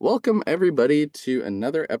Welcome, everybody, to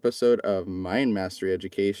another episode of Mind Mastery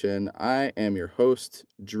Education. I am your host,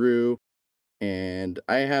 Drew, and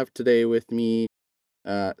I have today with me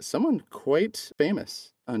someone quite famous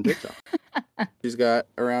on TikTok. She's got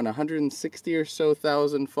around 160 or so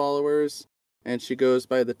thousand followers, and she goes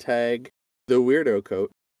by the tag The Weirdo Coat.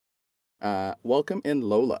 Welcome in,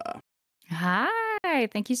 Lola. Hi,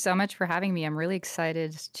 thank you so much for having me. I'm really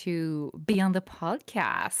excited to be on the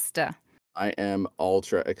podcast. I am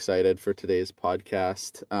ultra excited for today's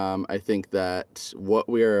podcast. I think that what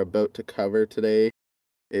we are about to cover today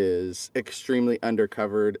is extremely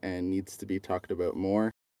undercovered and needs to be talked about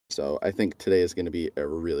more. So I think today is going to be a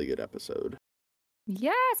really good episode.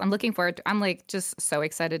 Yes, I'm looking forward to, I'm like just so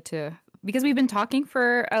excited because we've been talking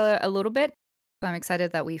for a little bit. So I'm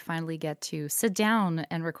excited that we finally get to sit down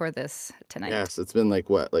and record this tonight. Yes, it's been like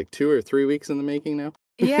 2 or 3 weeks in the making now?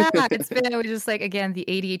 Yeah, it's been just like, again, the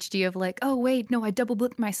ADHD of like, oh, wait, no, I double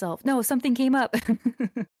booked myself. No, something came up.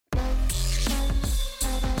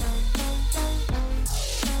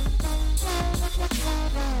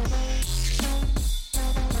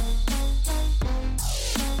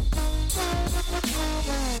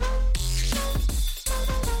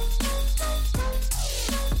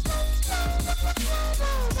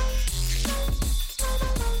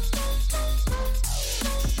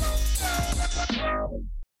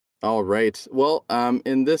 All right. Well,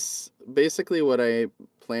 in this, basically what I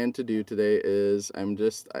plan to do today is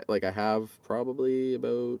I have probably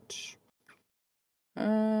about,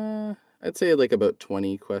 I'd say like about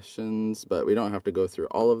 20 questions, but we don't have to go through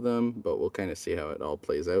all of them, but we'll kind of see how it all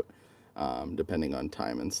plays out, depending on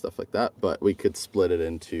time and stuff like that. But we could split it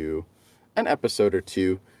into an episode or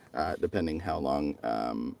two, depending how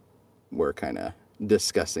long we're kind of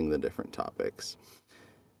discussing the different topics.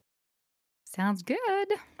 Sounds good.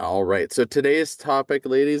 All right. So today's topic,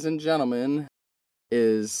 ladies and gentlemen,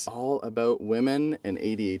 is all about women and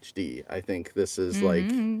ADHD. I think this is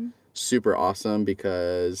like super awesome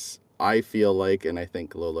because I feel like, and I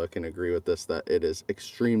think Lola can agree with this, that it is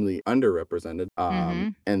extremely underrepresented,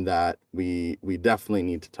 and that we definitely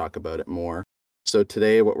need to talk about it more. So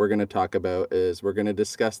today what we're going to talk about is we're going to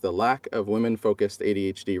discuss the lack of women-focused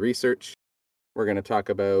ADHD research. We're going to talk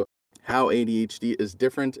about how ADHD is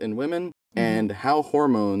different in women and how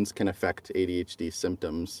hormones can affect ADHD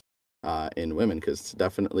symptoms in women, because it's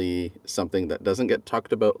definitely something that doesn't get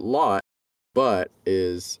talked about a lot, but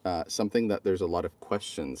is something that there's a lot of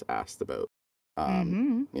questions asked about.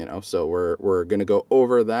 So we're going to go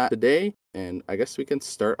over that today, and I guess we can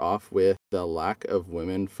start off with the lack of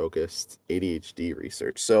women-focused ADHD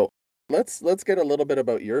research. So let's get a little bit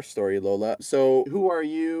about your story, Lola. So who are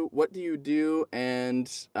you? What do you do? And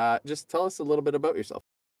just tell us a little bit about yourself.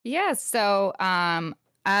 Yeah, so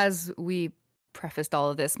as we prefaced all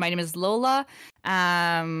of this, my name is Lola.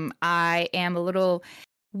 I am a little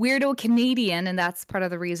weirdo Canadian, and that's part of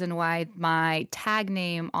the reason why my tag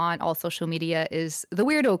name on all social media is the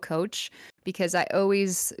Weirdo Coach, because I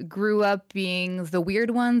always grew up being the weird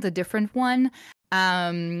one, the different one.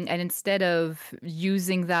 And instead of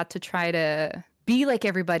using that to try to be like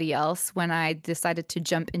everybody else, when I decided to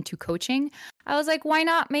jump into coaching, I was like, why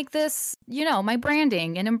not make this, my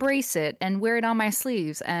branding and embrace it and wear it on my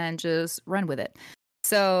sleeves and just run with it.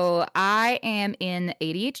 So I am an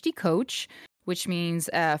ADHD coach, which means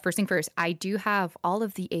first thing first, I do have all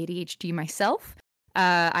of the ADHD myself.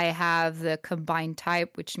 I have the combined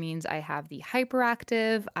type, which means I have the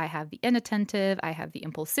hyperactive, I have the inattentive, I have the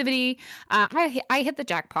impulsivity. I hit the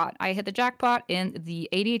jackpot. I hit the jackpot in the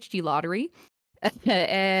ADHD lottery.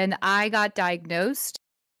 And I got diagnosed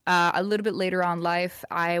a little bit later on in life.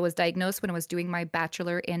 I was diagnosed when I was doing my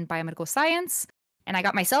bachelor in biomedical science. And I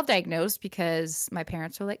got myself diagnosed because my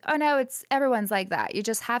parents were like, oh no, everyone's like that. You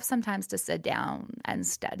just have sometimes to sit down and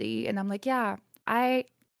study. And I'm like, yeah, I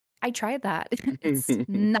tried that. It's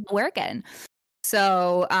not working.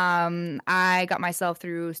 So I got myself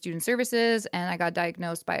through student services, and I got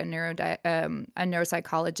diagnosed by a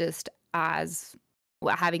neuropsychologist as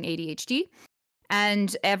having ADHD.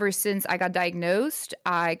 And ever since I got diagnosed,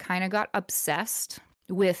 I kind of got obsessed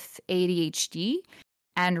with ADHD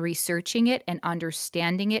and researching it and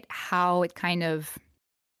understanding it, how it kind of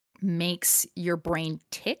makes your brain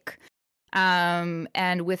tick.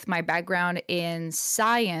 And with my background in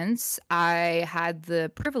science, I had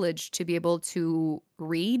the privilege to be able to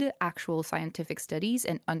read actual scientific studies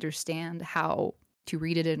and understand how to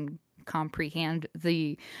read it and comprehend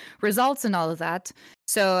the results and all of that.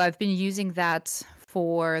 So I've been using that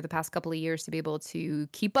for the past couple of years to be able to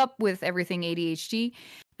keep up with everything ADHD.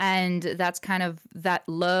 And that's kind of that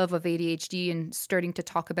love of ADHD and starting to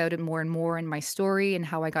talk about it more and more in my story and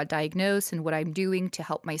how I got diagnosed and what I'm doing to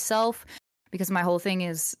help myself. Because my whole thing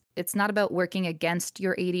is it's not about working against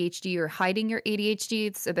your ADHD or hiding your ADHD.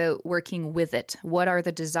 It's about working with it. What are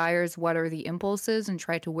the desires? What are the impulses? And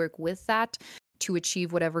try to work with that to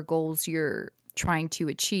achieve whatever goals you're trying to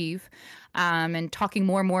achieve. And talking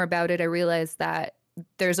more and more about it, I realized that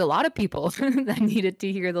there's a lot of people that needed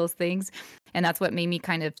to hear those things. And that's what made me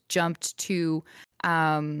kind of jumped to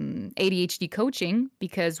ADHD coaching,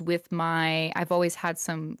 because I've always had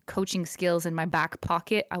some coaching skills in my back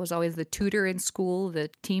pocket. I was always the tutor in school, the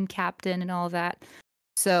team captain and all that.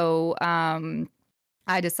 So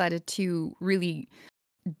I decided to really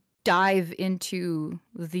dive into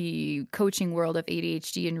the coaching world of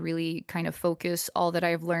ADHD and really kind of focus all that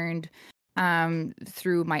I've learned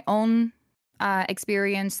through my own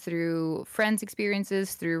experience, through friends'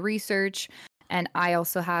 experiences, through research. And I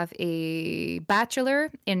also have a bachelor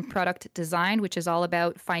in product design, which is all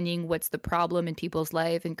about finding what's the problem in people's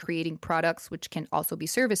life and creating products, which can also be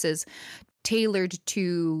services tailored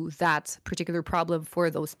to that particular problem for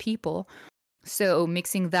those people. So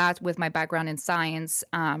mixing that with my background in science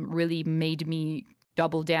really made me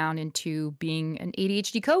double down into being an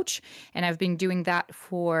ADHD coach. And I've been doing that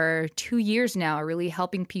for 2 years now, really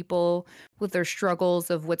helping people with their struggles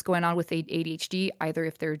of what's going on with ADHD, either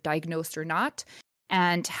if they're diagnosed or not,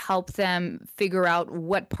 and help them figure out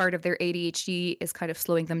what part of their ADHD is kind of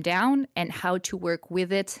slowing them down and how to work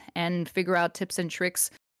with it and figure out tips and tricks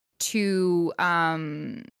to,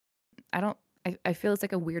 I feel it's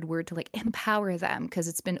like a weird word to like empower them because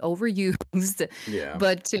it's been overused, Yeah.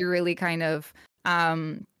 but to really kind of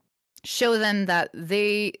show them that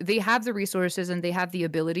they have the resources and they have the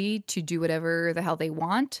ability to do whatever the hell they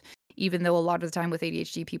want, even though a lot of the time with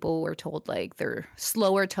ADHD people were told like they're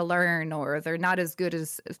slower to learn or they're not as good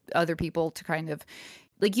as other people to kind of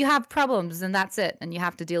like you have problems and that's it and you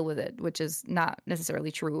have to deal with it, which is not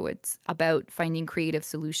necessarily true. It's about finding creative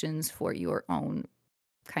solutions for your own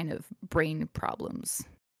kind of brain problems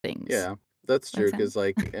things. Yeah, that's true. Makes sense? Because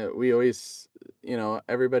like we always,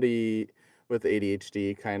 everybody with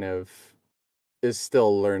ADHD kind of is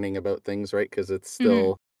still learning about things, right? Because it's Mhm.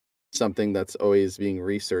 still something that's always being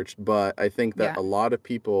researched. But I think that Yeah. a lot of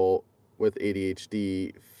people with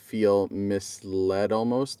ADHD feel misled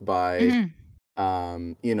almost by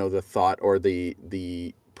Mhm. the thought or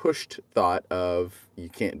the pushed thought of you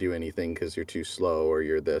can't do anything because you're too slow or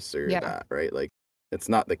you're this or you're Yeah. that, right? Like it's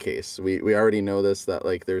not the case. We already know this, that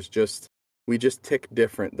like we just tick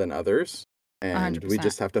different than others, and we 100%.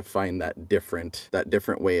 just have to find that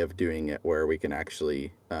different way of doing it where we can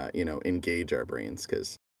actually engage our brains,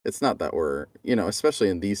 because it's not that we're, especially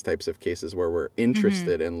in these types of cases where we're Mhm.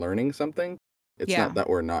 interested in learning something, it's not Yeah. that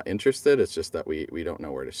we're not interested, it's just that we don't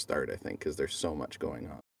know where to start, I think, because there's so much going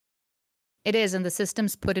on. It is, and the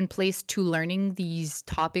systems put in place to learning these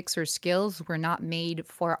topics or skills were not made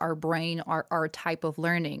for our brain or our type of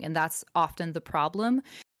learning, and that's often the problem,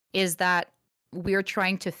 is that we're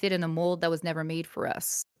trying to fit in a mold that was never made for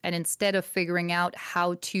us. And instead of figuring out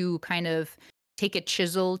how to kind of take a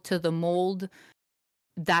chisel to the mold,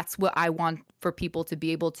 that's what I want for people to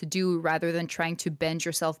be able to do rather than trying to bend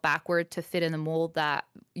yourself backward to fit in a mold that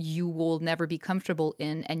you will never be comfortable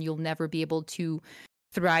in and you'll never be able to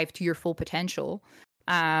thrive to your full potential.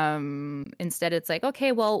 Instead it's like,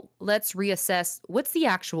 okay, well, let's reassess what's the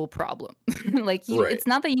actual problem. Like Right. it's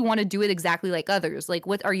not that you want to do it exactly like others. Like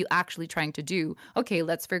what are you actually trying to do? Okay,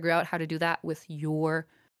 let's figure out how to do that with your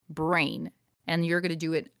brain and you're going to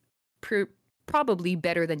do it pr- probably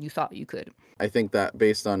better than you thought you could. I think that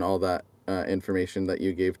based on all that information that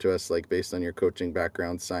you gave to us, like based on your coaching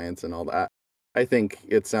background, science, and all that, I think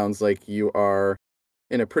it sounds like you are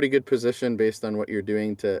in a pretty good position based on what you're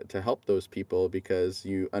doing to help those people, because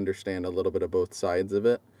you understand a little bit of both sides of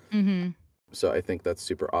it. Mhm. So I think that's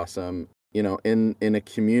super awesome. In a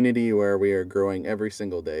community where we are growing every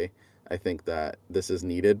single day, I think that this is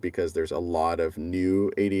needed because there's a lot of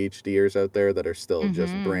new ADHDers out there that are still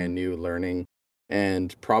just brand Mhm. new learning,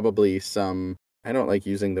 and probably some, I don't like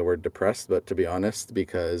using the word depressed, but to be honest,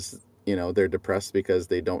 because they're depressed because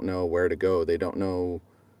they don't know where to go. They don't know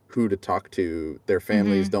who to talk to. Their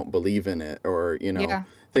families Mhm. don't believe in it, or Yeah.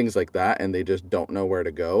 things like that, and they just don't know where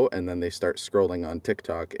to go, and then they start scrolling on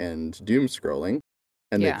TikTok and doom scrolling,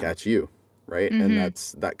 and they Yeah. catch you, right? And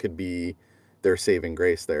Mhm. that could be their saving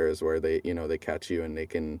grace. There is where they catch you and they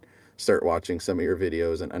can start watching some of your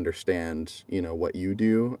videos and understand what you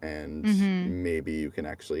do, and Mhm. maybe you can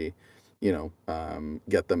actually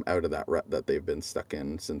get them out of that rut that they've been stuck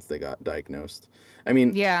in since they got diagnosed. I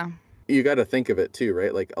mean, Yeah. you got to think of it too,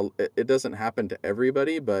 right? Like it doesn't happen to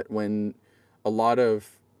everybody, but when a lot of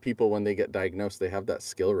people, when they get diagnosed, they have that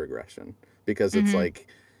skill regression because it's Mm-hmm. like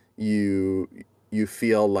you you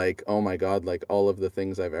feel like, oh my God, like all of the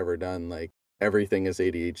things I've ever done, like everything is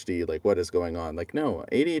ADHD, like what is going on? Like, no,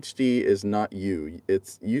 ADHD is not you.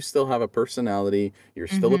 It's you still have a personality, you're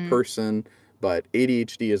still a Mm-hmm. person, but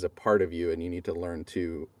ADHD is a part of you and you need to learn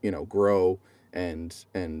to, grow and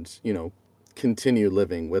continue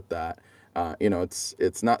living with that.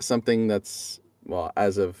 It's not something that's, well,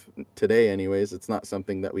 as of today anyways, it's not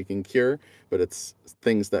something that we can cure, but it's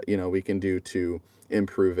things that we can do to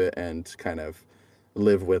improve it and kind of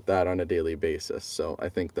live with that on a daily basis. So I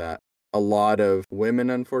think that a lot of women,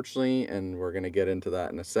 unfortunately, and we're going to get into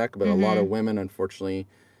that in a sec, but a lot Mm-hmm. of women, unfortunately,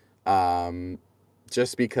 um,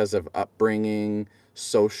 just because of upbringing,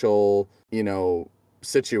 social,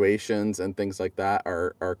 situations and things like that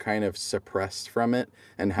are kind of suppressed from it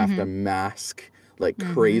and have to Mm-hmm. mask like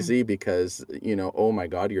Mm-hmm. crazy because oh my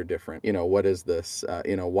God, you're different. What is this?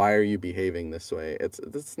 Why are you behaving this way?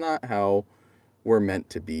 It's not how we're meant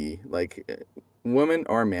to be. Like woman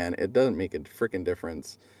or man, it doesn't make a freaking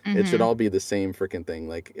difference. It should Mm-hmm. all be the same freaking thing.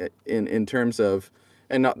 Like in terms of,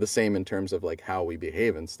 and not the same in terms of like how we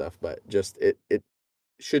behave and stuff, but just it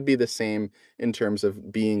should be the same in terms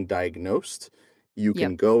of being diagnosed. You Yep.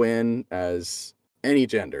 can go in as any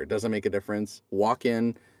gender, it doesn't make a difference. Walk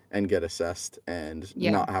in and get assessed and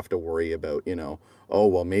Yeah. not have to worry about, oh,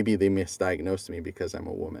 well, maybe they misdiagnosed me because I'm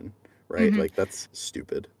a woman, right? Mm-hmm. Like that's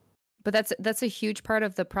stupid. But that's a huge part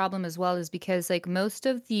of the problem as well, is because like most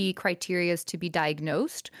of the criterias to be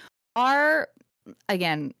diagnosed are,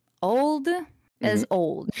 again, old Hmm. as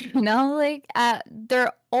old. Like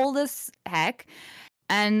they're old as heck,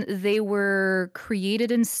 and they were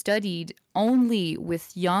created and studied only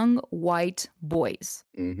with young white boys.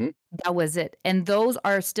 Hmm. That was it. And those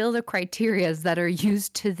are still the criterias that are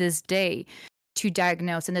used to this day to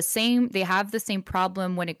diagnose. And they have the same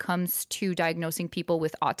problem when it comes to diagnosing people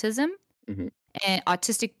with autism. Hmm. And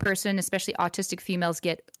autistic person, especially autistic females,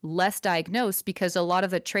 get less diagnosed because a lot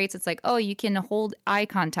of the traits, it's like, oh, you can hold eye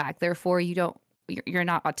contact, therefore you're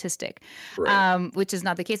not autistic, Right. which is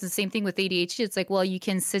not the case. The same thing with ADHD. It's like, well, you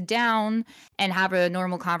can sit down and have a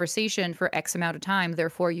normal conversation for X amount of time,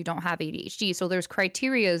 therefore you don't have ADHD. So there's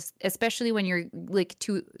criterias, especially when you're like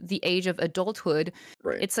to the age of adulthood.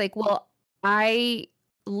 Right. It's like, well, I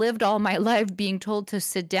lived all my life being told to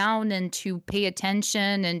sit down and to pay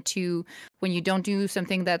attention, and to, when you don't do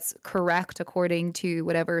something that's correct according to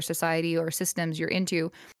whatever society or systems you're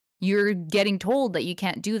into, you're getting told that you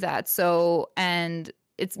can't do that. So, and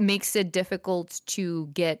it makes it difficult to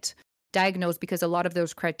get diagnosed because a lot of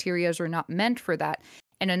those criterias are not meant for that.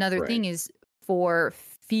 And another Right. thing is for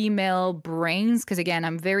female brains, because again,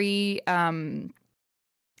 I'm very pro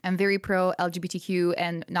LGBTQ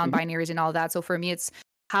and Hmm. non-binaries and all that. So for me, it's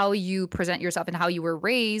how you present yourself and how you were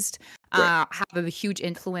raised Right. have a huge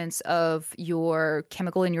influence of your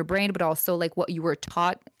chemical in your brain, but also like what you were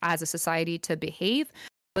taught as a society to behave.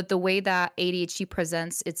 But the way that ADHD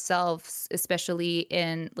presents itself, especially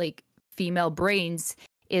in like female brains,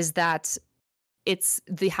 is that it's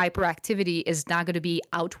the hyperactivity is not going to be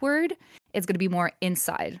outward, it's going to be more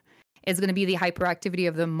inside. It's going to be the hyperactivity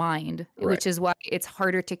of the mind, Right. which is why it's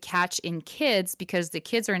harder to catch in kids, because the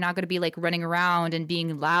kids are not going to be like running around and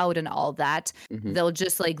being loud and all that. Hmm. They'll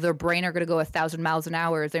just like, their brain are going to go 1,000 miles an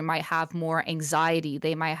hour. They might have more anxiety,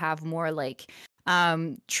 they might have more like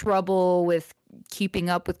trouble with keeping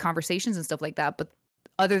up with conversations and stuff like that. But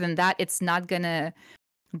other than that, it's not going to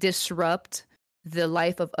disrupt the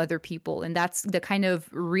life of other people. And that's the kind of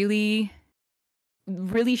really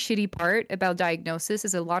really shitty part about diagnosis,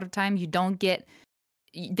 is a lot of time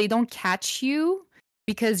they don't catch you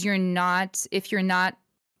because if you're not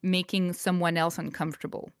making someone else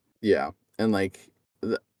uncomfortable. Yeah. And like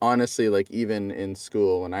honestly, like even in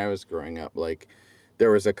school when I was growing up, like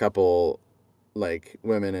there was a couple like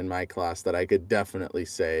women in my class that I could definitely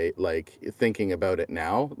say, like thinking about it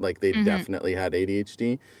now, like they Mm-hmm. definitely had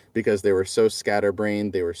ADHD because they were so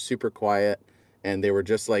scatterbrained, they were super quiet, and they were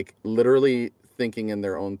just like literally thinking in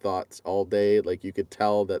their own thoughts all day. Like you could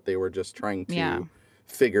tell that they were just trying Yeah. to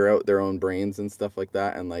figure out their own brains and stuff like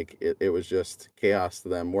that. And like it was just chaos to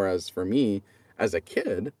them. Whereas for me as a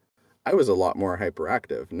kid, I was a lot more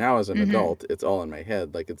hyperactive. Now as an Mm-hmm. adult, it's all in my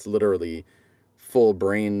head. Like it's literally full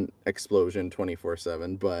brain explosion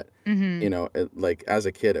 24/7, but Mm-hmm. like as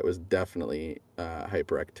a kid it was definitely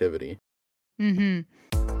hyperactivity. Mm-hmm.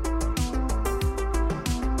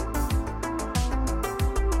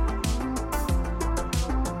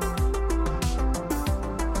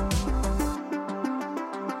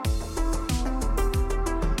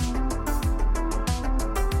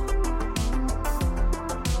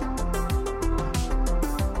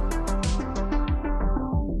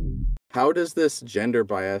 How does this gender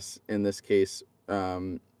bias, in this case,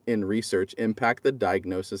 in research, impact the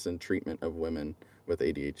diagnosis and treatment of women with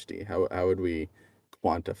ADHD? How would we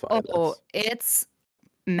quantify Oh, this? it's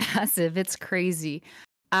massive. It's crazy.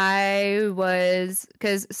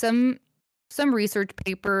 Because some research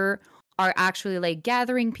paper are actually like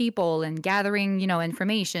gathering people and gathering,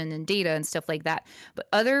 information and data and stuff like that. But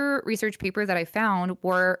other research paper that I found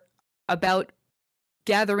were about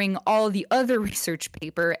gathering all the other research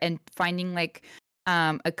paper and finding like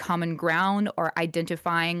a common ground or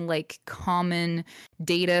identifying like common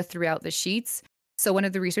data throughout the sheets. So one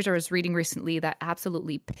of the research I was reading recently that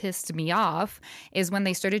absolutely pissed me off is when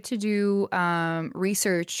they started to do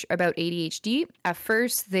research about ADHD. At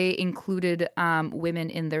first, they included women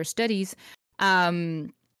in their studies,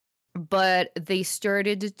 but they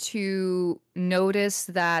started to notice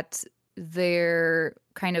that they're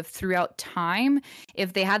kind of throughout time,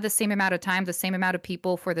 if they had the same amount of time, the same amount of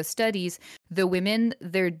people for the studies, the women,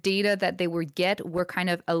 their data that they would get were kind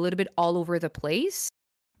of a little bit all over the place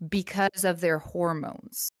because of their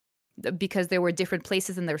hormones, because there were different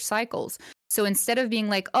places in their cycles. So instead of being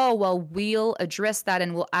like, oh, well, we'll address that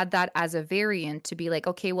and we'll add that as a variant to be like,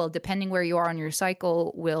 okay, well, depending where you are on your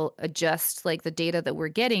cycle, we'll adjust like the data that we're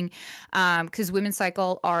getting. Because women's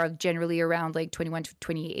cycle are generally around like 21 to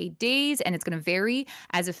 28 days, and it's going to vary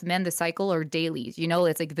as if men, the cycle are dailies.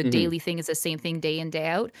 It's like the Hmm. daily thing is the same thing day in, day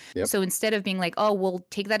out. Yep. So instead of being like, oh, we'll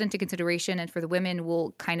take that into consideration, and for the women,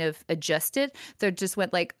 we'll kind of adjust it, they just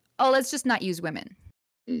went like, oh, let's just not use women.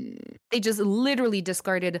 Mm, They just literally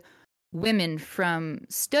discarded women from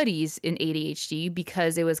studies in ADHD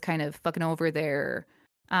because it was kind of fucking over their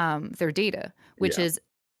data, which yeah. is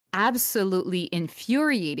absolutely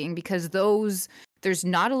infuriating because there's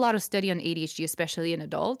not a lot of study on ADHD, especially in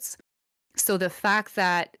adults. So the fact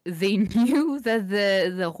that they knew that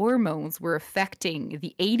the hormones were affecting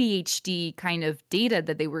the ADHD kind of data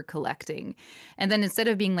that they were collecting, and then instead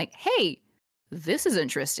of being like, "Hey, this is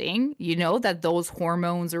interesting," that those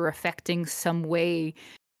hormones are affecting some way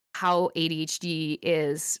how ADHD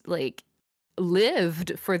is like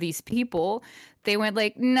lived for these people, they went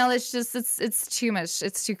like, no, it's too much,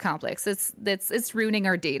 it's too complex, it's ruining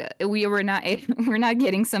our data. We're not we're not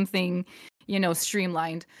getting something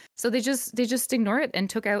streamlined. So they just ignore it and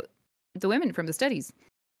took out the women from the studies.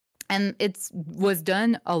 And it was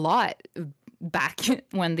done a lot back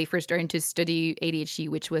when they first started to study ADHD,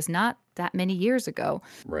 which was not that many years ago.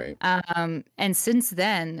 Right. And since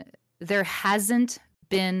then, there hasn't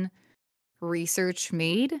been research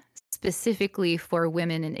made specifically for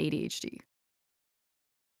women in ADHD.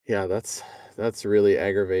 Yeah, that's really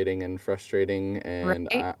aggravating and frustrating, and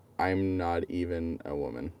Right? I'm not even a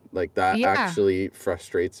woman. Like that Yeah. actually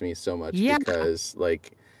frustrates me so much Yeah. because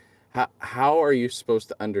like how are you supposed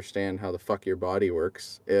to understand how the fuck your body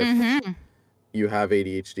works if Mhm. you have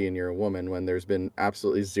ADHD and you're a woman when there's been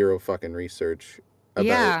absolutely zero fucking research about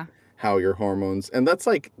Yeah. how your hormones, and that's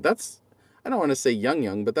I don't want to say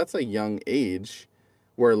young, but that's a young age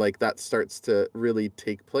where like that starts to really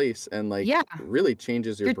take place and like Yeah. really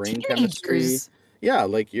changes your You're brain chemistry. teenagers. Yeah,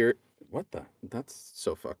 like you're what the that's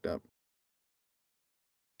so fucked up.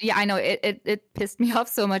 Yeah, I know. It pissed me off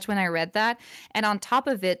so much when I read that. And on top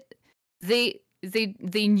of it, they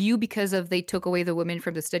knew because of they took away the women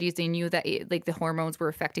from the studies, they knew that like the hormones were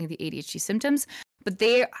affecting the ADHD symptoms, but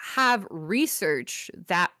they have research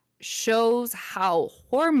that shows how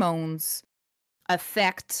hormones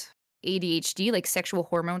affect ADHD, like sexual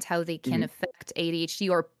hormones, how they can Hmm. affect ADHD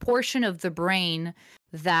or portion of the brain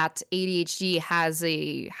that ADHD has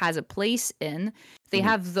a place in. They Hmm.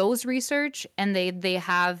 have those research, and they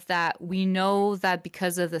have that we know that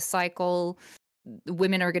because of the cycle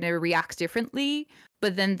women are going to react differently,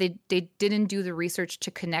 but then they didn't do the research to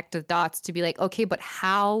connect the dots to be like, okay, but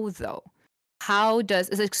how though? How does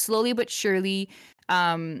it's like slowly but surely,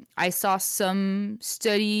 I saw some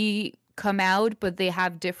study come out, but they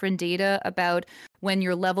have different data about when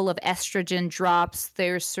your level of estrogen drops,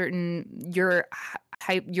 there's certain your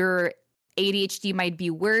ADHD might be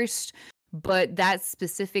worse, but that's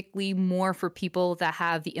specifically more for people that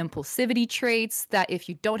have the impulsivity traits, that if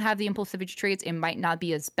you don't have the impulsivity traits, it might not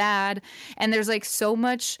be as bad. And there's like so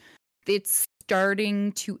much it's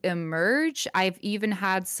starting to emerge. I've even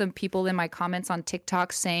had some people in my comments on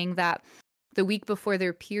TikTok saying that the week before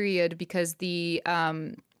their period, because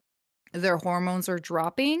their hormones are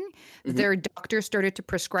dropping, Hmm. their doctor started to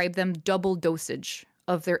prescribe them double dosage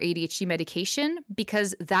of their ADHD medication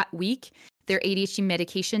because that week their ADHD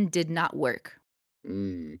medication did not work.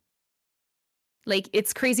 Mm. Like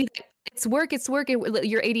it's crazy. It's work. Your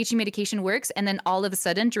ADHD medication works, and then all of a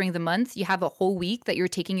sudden during the month, you have a whole week that you're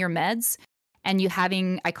taking your meds, and you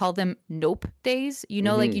having, I call them nope days. You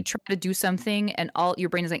know, like you Mm-hmm. try to do something and all your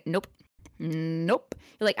brain is like, nope, nope.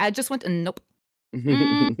 You're like, I just went a nope,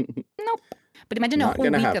 mm, nope. But imagine a Not whole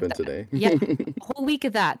gonna week of happen that. today. Yeah, a whole week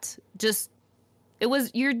of that. Just it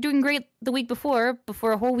was you're doing great the week before.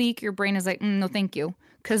 Before a whole week, your brain is like, no, thank you,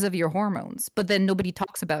 because of your hormones. But then nobody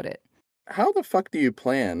talks about it. How the fuck do you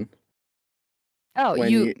plan Oh,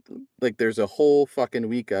 when you, you like there's a whole fucking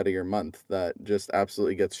week out of your month that just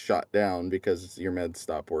absolutely gets shot down because your meds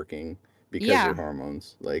stop working because your yeah,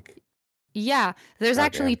 hormones. Like, yeah. There's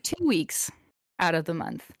actually goddamn. 2 weeks out of the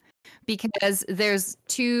month because there's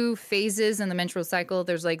two phases in the menstrual cycle.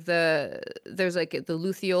 There's like the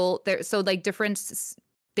luteal there. So like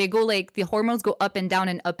they go like the hormones go up and down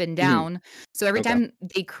and up and Mhm. down. So every Okay. time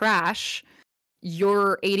they crash,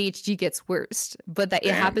 your ADHD gets worse, but that it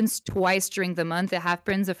Damn. happens twice during the month. It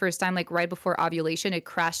happens the first time, like right before ovulation, it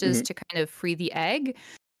crashes Mhm. to kind of free the egg.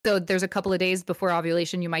 So there's a couple of days before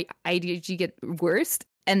ovulation, you might ADHD get worse,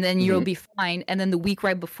 and then you'll Mhm. be fine. And then the week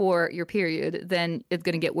right before your period, then it's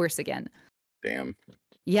gonna get worse again. Damn.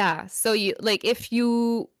 Yeah. So you like if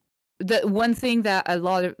you the one thing that a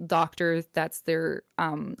lot of doctors that's their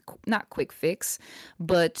not quick fix,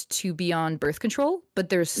 but to be on birth control. But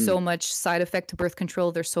there's Mm. so much side effect to birth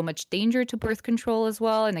control. There's so much danger to birth control as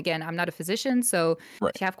well. And again, I'm not a physician, so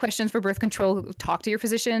Right. if you have questions for birth control, talk to your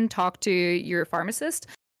physician, talk to your pharmacist.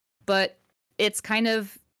 But it's kind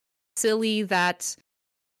of silly that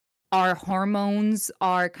our hormones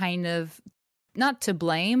are kind of not to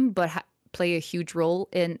blame, but play a huge role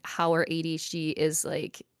in how our ADHD is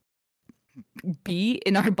like be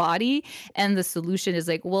in our body. And the solution is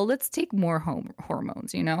like, well, let's take more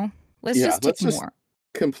hormones, you know? Let's Yeah, just take let's just more.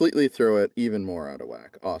 completely throw it even more out of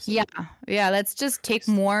whack. Yeah. Awesome. Yeah. Let's just take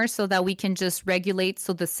Christ. more so that we can just regulate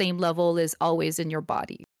so the same level is always in your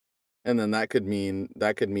body. And then that could mean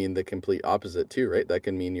the complete opposite too, right? That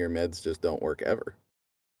can mean your meds just don't work ever.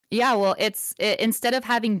 Yeah, well, instead of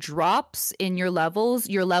having drops in your levels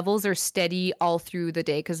are steady all through the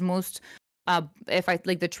day because most, if I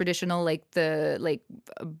like the traditional, like the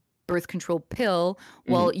uh, birth control pill,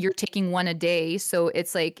 Mhm. well, you're taking one a day, so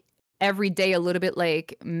it's like every day a little bit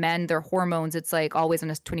like men, their hormones, it's like always in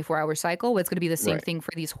a 24-hour cycle. It's going to be the same Right. thing for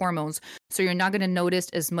these hormones. So you're not going to notice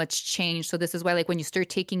as much change. So this is why, like, when you start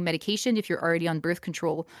taking medication, if you're already on birth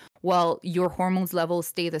control, well, your hormones levels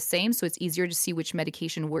stay the same, so it's easier to see which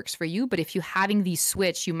medication works for you. But if you're having these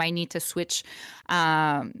switch, you might need to switch.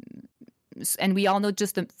 Um, and we all know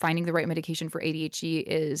just finding the right medication for ADHD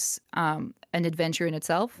is an adventure in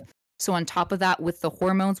itself. So on top of that, with the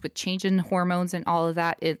hormones, with changing hormones and all of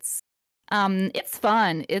that, it's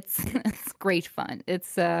fun. It's it's great fun.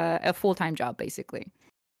 It's a full-time job basically.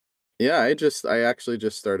 Yeah, I actually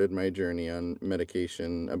just started my journey on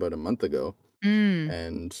medication about a month ago. Mm.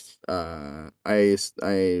 And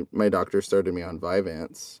my doctor started me on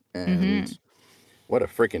Vyvanse, Mm-hmm. and what a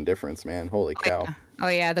freaking difference, man. Holy Oh cow. yeah. Oh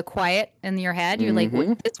yeah, the quiet in your head. You're like, wait,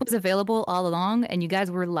 Mhm. this was available all along, and you guys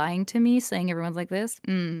were lying to me, saying everyone's like this.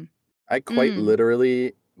 Mm. I quite Mm.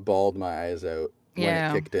 literally bawled my eyes out when it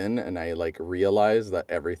Yeah. kicked in, and I like realized that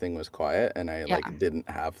everything was quiet and I Yeah. like didn't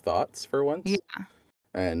have thoughts for once. Yeah.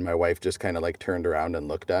 And my wife just kind of like turned around and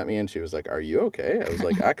looked at me and she was like, "Are you okay?" I was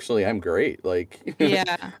like, "Actually, I'm great. Like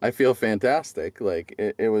Yeah. I feel fantastic." Like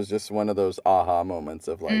it was just one of those aha moments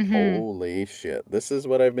of like, Mm-hmm. "Holy shit. This is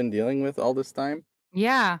what I've been dealing with all this time?"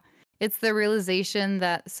 Yeah. It's the realization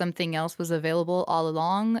that something else was available all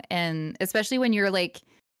along. And especially when you're like,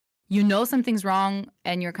 you know something's wrong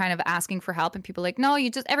and you're kind of asking for help, and people are like, no,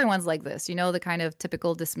 everyone's like this, the kind of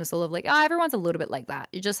typical dismissal of like, oh, everyone's a little bit like that.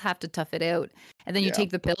 You just have to tough it out. And then you Yeah.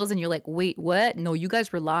 take the pills and you're like, wait, what? No, you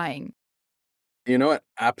guys were lying. You know what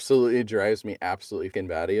absolutely drives me absolutely fucking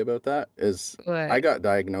batty about that is I But got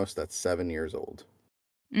diagnosed at 7 years old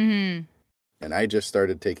mm-hmm. and I just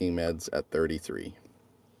started taking meds at 33.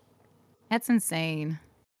 That's insane.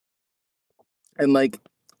 And like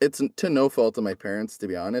it's to no fault of my parents to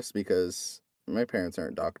be honest because my parents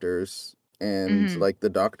aren't doctors and Mm-hmm. like the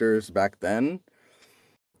doctors back then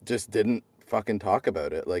just didn't fucking talk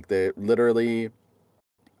about it. Like they literally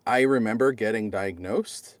I remember getting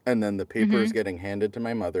diagnosed and then the papers Mm-hmm. getting handed to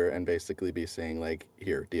my mother and basically be saying like,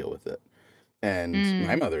 "Here, deal with it." And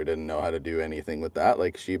my Mm. mother didn't know how to do anything with that.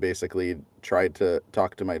 Like she basically tried to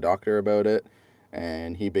talk to my doctor about it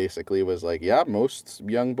and he basically was like, "Yeah, most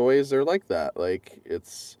young boys are like that. Like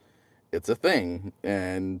it's a thing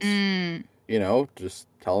and Mm. just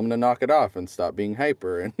tell them to knock it off and stop being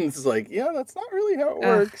hyper." And it's like, "Yeah, that's not really how it Ugh.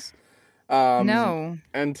 works." No.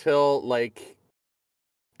 Until like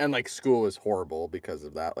And like school was horrible because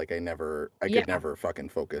of that. Like I could Yeah. never fucking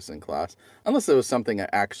focus in class unless it was something I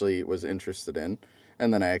actually was interested in,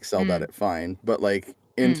 and then I excelled at Mm, it fine. But like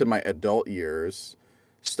into mm, my adult years,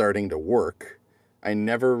 starting to work, I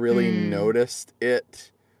never really mm. noticed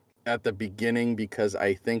it at the beginning because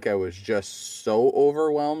I think I was just so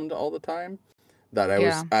overwhelmed all the time that I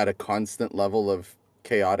was Yeah. at a constant level of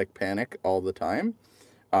chaotic panic all the time.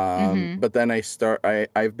 Mhm. But then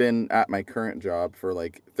I've been at my current job for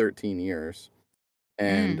like 13 years.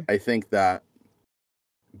 And Mm. I think that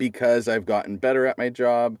because I've gotten better at my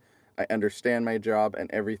job, I understand my job and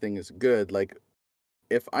everything is good. Like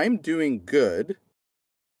if I'm doing good,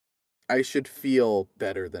 I should feel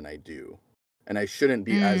better than I do. And I shouldn't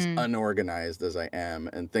be as Mm. unorganized as I am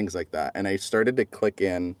and things like that. And I started to click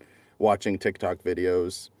in watching TikTok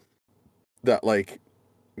videos that like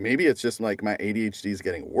maybe it's just like my ADHD is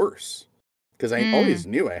getting worse because I Mm. always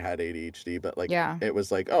knew I had ADHD, but like Yeah. it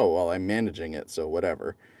was like, oh, well, I'm managing it, so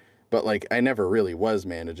whatever. But like I never really was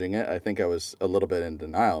managing it. I think I was a little bit in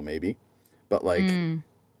denial, maybe. But like Mm.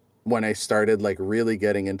 when I started like really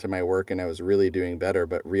getting into my work and I was really doing better,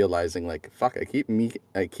 but realizing like, fuck, I keep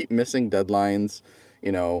missing deadlines,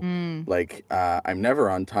 you know, Mm. like I'm never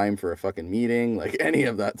on time for a fucking meeting, like any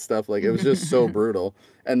of that stuff. Like it was just so brutal.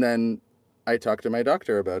 And then I talked to my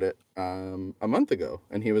doctor about it a month ago,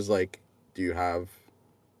 and he was like, "Do you have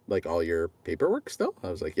like all your paperwork still?" I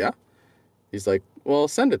was like, "Yeah." He's like, "Well,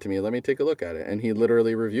 send it to me. Let me take a look at it." And he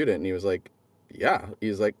literally reviewed it, and he was like, "Yeah."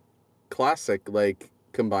 He's like, "Classic, like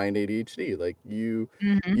combined ADHD. Like Mhm.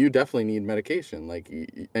 you definitely need medication. Like,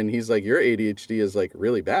 and he's like, your ADHD is like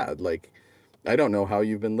really bad. Like, I don't know how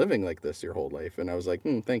you've been living like this your whole life." And I was like,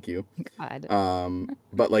 "Thank you." God.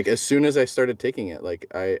 But like as soon as I started taking it, like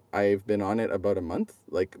I've been on it about a month.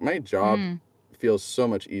 Like my job Mm. feels so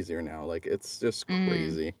much easier now. Like it's just Mm.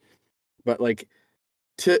 crazy. But like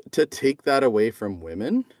to take that away from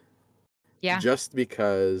women Yeah. just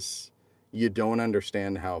because you don't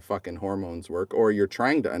understand how fucking hormones work, or you're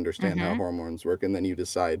trying to understand how Mhm. hormones work, and then you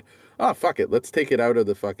decide, oh fuck it, let's take it out of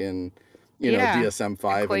the fucking, Yeah.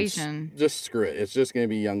 DSM-5 and Equation. just screw it. It's just gonna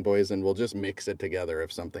be young boys, and we'll just mix it together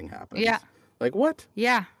if something Yeah. happens. Like what?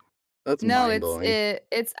 Yeah. That's No, mind blowing.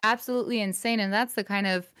 it's absolutely insane, and that's the kind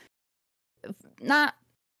of not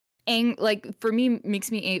like for me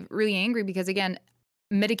makes me really angry because again,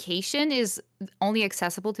 medication is only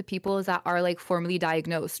accessible to people that are like formally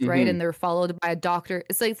diagnosed, right? Mm-hmm. And they're followed by a doctor.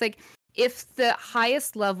 It's like if the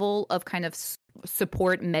highest level of kind of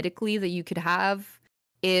support medically that you could have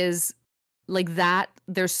is like that,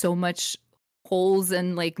 there's so much holes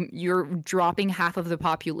and like you're dropping half of the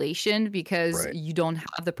population because Right. you don't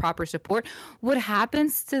have the proper support. What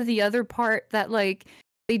happens to the other part that like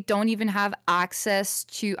they don't even have access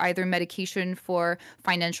to either medication for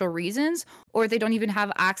financial reasons or they don't even have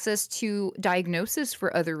access to diagnosis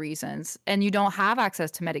for other reasons and you don't have access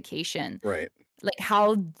to medication, Right. like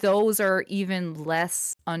how those are even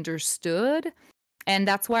less understood. And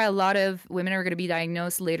that's why a lot of women are going to be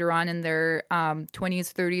diagnosed later on in their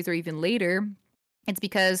 20s 30s or even later. It's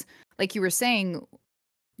because like you were saying,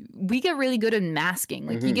 we get really good at masking.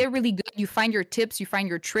 Like you Mm-hmm. get really good, you find your tips, you find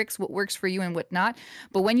your tricks, what works for you and what not.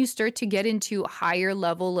 But when you start to get into a higher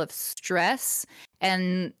level of stress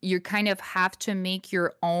and you kind of have to make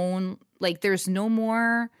your own, like there's no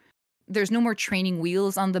more training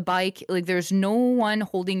wheels on the bike. Like there's no one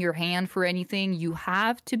holding your hand for anything. You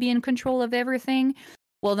have to be in control of everything.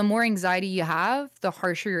 Well, the more anxiety you have, the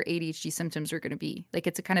harsher your ADHD symptoms are going to be. Like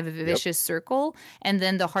it's a kind of a Yep. vicious circle. And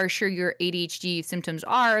then the harsher your ADHD symptoms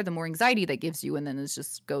are, the more anxiety that gives you. And then it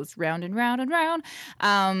just goes round and round and round.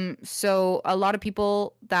 So a lot of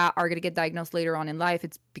people that are going to get diagnosed later on in life,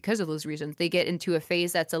 it's because of those reasons. They get into a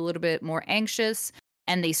phase that's a little bit more anxious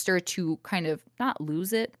and they start to kind of not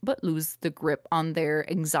lose it, but lose the grip on their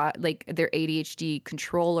anxiety, like their ADHD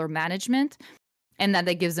control or management. And that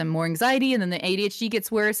gives them more anxiety. And then the ADHD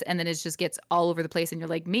gets worse. And then it just gets all over the place. And you're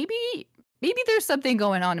like, maybe there's something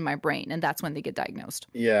going on in my brain. And that's when they get diagnosed.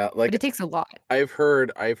 Yeah, But like it takes a lot. I've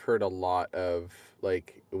heard a lot of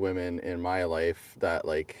like women in my life that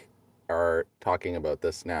like are talking about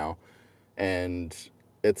this now, and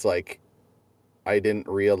it's like I didn't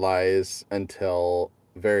realize until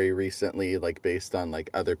very recently, like based on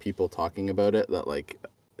like other people talking about it, that like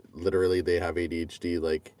literally they have ADHD,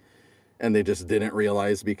 like, and they just didn't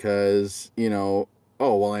realize because, oh,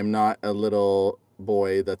 well, I'm not a little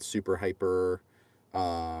boy that's super hyper,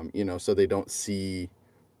 so they don't see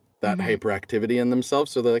that Hmm. hyperactivity in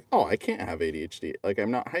themselves. So they're like, oh, I can't have ADHD. Like,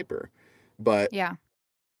 I'm not hyper. But Yeah.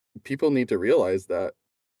 people need to realize that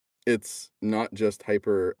it's not just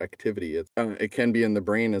hyperactivity. It can be in the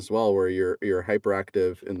brain as well, where you're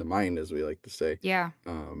hyperactive in the mind, as we like to say, Yeah.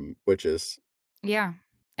 which is Yeah.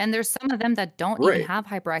 And there's some of them that don't even right. have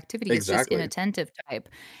hyperactivity, it's just Exactly. inattentive type.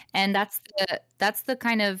 And that's the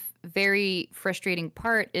kind of very frustrating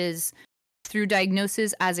part is through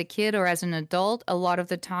diagnosis as a kid or as an adult, a lot of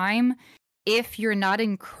the time, if you're not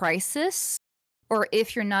in crisis or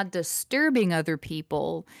if you're not disturbing other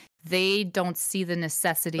people, they don't see the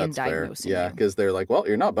necessity in That's fair. diagnosing Yeah, you. because they're like, well,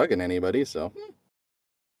 you're not bugging anybody, so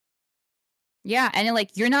Yeah, and you're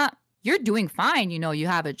like you're doing fine, you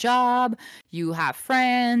have a job, you have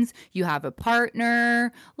friends, you have a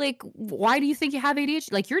partner. Like, why do you think you have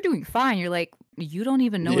ADHD? Like, you're doing fine. You're like, you don't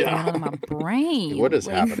even know what's yeah. going on in my What brain. is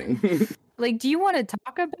Like, happening? like, do you want to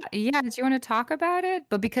talk about? Yeah, do you want to talk about it?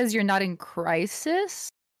 But because you're not in crisis,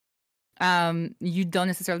 you don't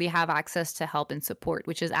necessarily have access to help and support,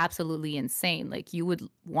 which is absolutely insane. Like, you would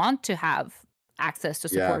want to have access to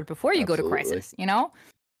Yeah, support before you go to absolutely. crisis, you know?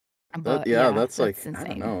 That But yeah, yeah, that's that's like I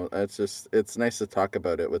don't insane. know. It's nice to talk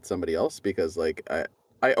about it with somebody else because like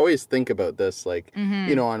I always think about this like,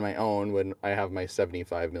 Mhm. on my own when I have my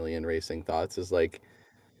 75 million racing thoughts is like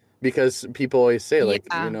because people always say like,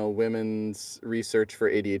 Yeah. women's research for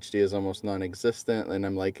ADHD is almost non-existent and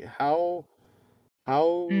I'm like, how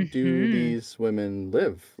do Mhm. these women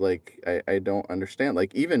live? Like I don't understand.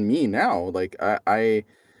 Like even me now, like I'm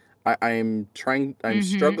Mhm.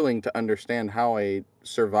 struggling to understand how I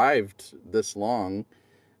survived this long,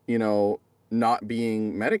 you know, not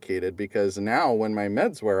being medicated because now when my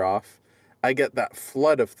meds wear off, I get that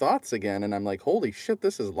flood of thoughts again and I'm like, "Holy shit,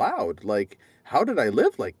 this is loud." Like, how did I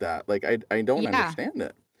live like that? Like I don't Yeah. understand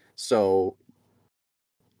it. So,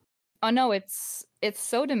 Oh, no, it's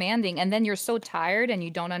so demanding, and then you're so tired and you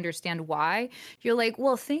don't understand why. You're like,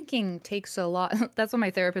 "Well, thinking takes a lot." That's what my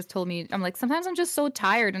therapist told me. I'm like, "Sometimes I'm just so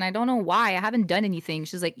tired and I don't know why. I haven't done anything."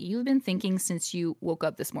 She's like, "You've been thinking since you woke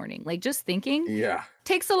up this morning. Like, just thinking yeah.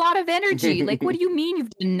 takes a lot of energy. Like, what do you mean you've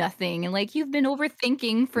done nothing? And like, you've been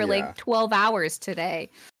overthinking for Yeah. like 12 hours today.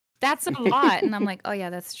 That's a lot." And I'm like, "Oh yeah,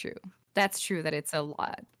 that's true. That's true that it's a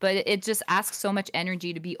lot." But it just asks so much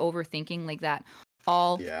energy to be overthinking like that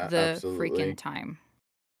all Yeah, the freaking absolutely. time.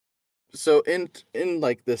 So in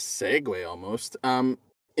like this segue almost,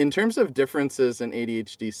 in terms of differences in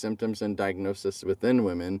ADHD symptoms and diagnosis within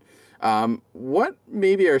women, what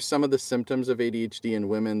maybe are some of the symptoms of ADHD in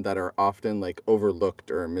women that are often like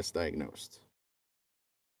overlooked or misdiagnosed?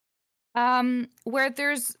 Where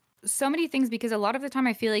there's so many things because a lot of the time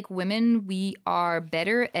I feel like women, we are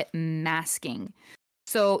better at masking.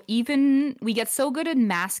 So even we get so good at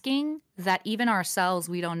masking that even ourselves,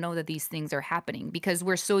 we don't know that these things are happening because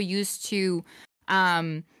we're so used to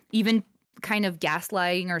even kind of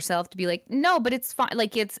gaslighting ourselves to be like, no, but it's fine.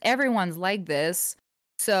 Like it's everyone's like this.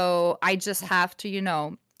 So I just have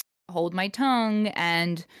to, hold my tongue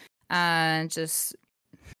and just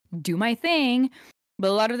do my thing. But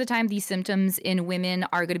a lot of the time, these symptoms in women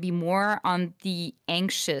are going to be more on the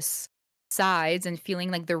anxious sides and feeling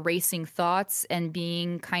like the racing thoughts and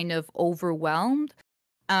being kind of overwhelmed.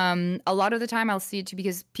 A lot of the time, I'll see it too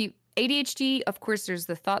because ADHD, of course, there's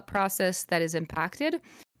the thought process that is impacted,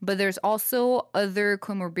 but there's also other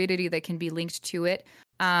comorbidity that can be linked to it,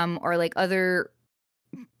 or like other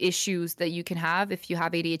issues that you can have. If you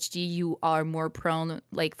have ADHD, you are more prone,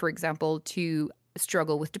 like, for example, to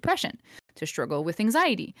struggle with depression, to struggle with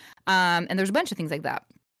anxiety. And there's a bunch of things like that.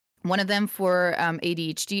 One of them for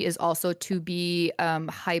ADHD is also to be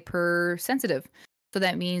hypersensitive. So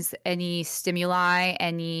that means any stimuli,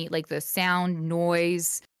 any like the sound,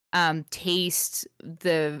 noise, taste,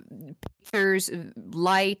 the pictures,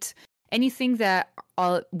 light, anything that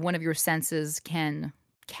one of your senses can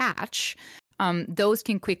catch, those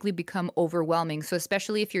can quickly become overwhelming. So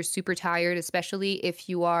especially if you're super tired, especially if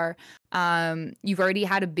you've already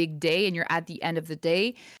had a big day and you're at the end of the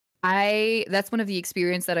day, that's one of the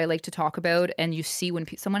experience that I like to talk about. And you see when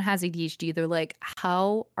someone has ADHD, they're like,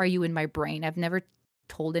 "How are you in my brain? I've never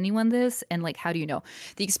told anyone this." And like, how do you know?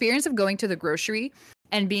 The experience of going to the grocery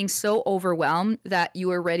and being so overwhelmed that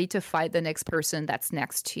you are ready to fight the next person that's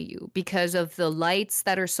next to you because of the lights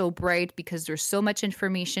that are so bright, because there's so much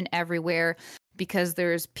information everywhere, because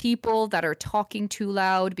there's people that are talking too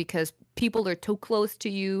loud, because people are too close to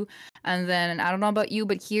you. And then I don't know about you,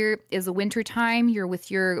 but here is a winter time. You're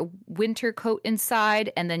with your winter coat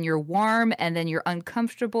inside, and then you're warm, and then you're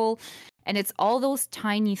uncomfortable. And it's all those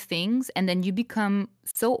tiny things. And then you become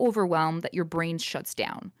so overwhelmed that your brain shuts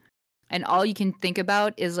down. And all you can think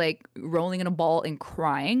about is like rolling in a ball and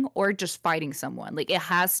crying or just fighting someone. Like you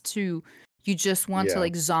just want to Yeah.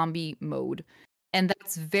 like zombie mode. And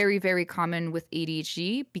that's very, very common with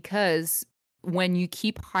ADHD, because when you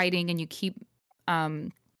keep hiding and you keep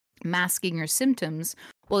um, masking your symptoms,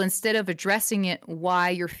 well, instead of addressing it, why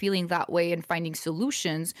you're feeling that way and finding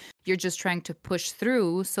solutions, you're just trying to push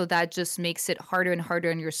through. So that just makes it harder and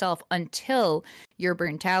harder on yourself until you're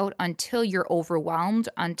burnt out, until you're overwhelmed,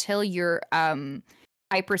 until you're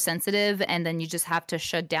hypersensitive, and then you just have to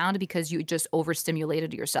shut down because you just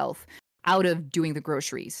overstimulated yourself out of doing the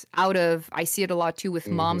groceries, out of, I see it a lot too with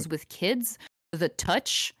Mm-hmm. moms with kids, the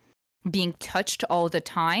touch, being touched all the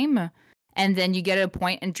time. And then you get to a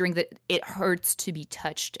point and during that it hurts to be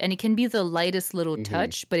touched. And it can be the lightest little Mm-hmm.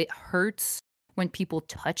 touch, but it hurts when people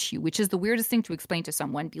touch you, which is the weirdest thing to explain to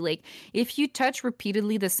someone. Be like, if you touch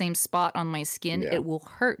repeatedly the same spot on my skin, Yeah. it will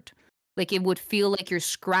hurt. Like it would feel like you're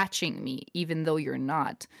scratching me, even though you're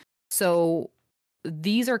not. So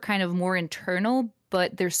these are kind of more internal,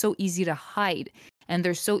 but they're so easy to hide. And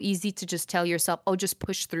they're so easy to just tell yourself, oh, just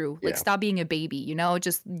push through. Like, Yeah. stop being a baby, you know?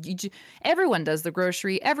 Everyone does the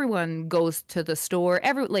grocery, everyone goes to the store,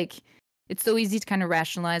 it's so easy to kind of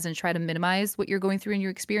rationalize and try to minimize what you're going through in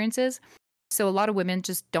your experiences. So a lot of women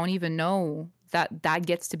just don't even know that that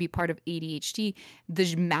gets to be part of ADHD.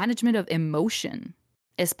 The management of emotion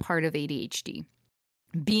is part of ADHD.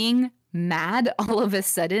 Being mad all of a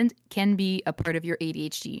sudden can be a part of your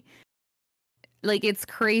ADHD. Like, it's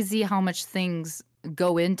crazy how much things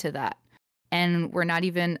go into that. And we're not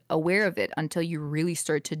even aware of it until you really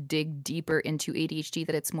start to dig deeper into ADHD,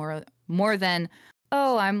 that it's more than,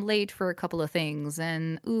 oh, I'm late for a couple of things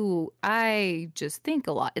and ooh, I just think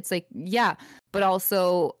a lot. It's like, yeah, but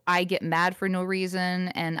also I get mad for no reason,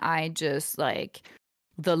 and I just like,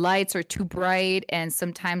 the lights are too bright and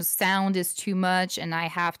sometimes sound is too much, and I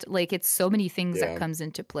have to, like, it's so many things that Yeah. comes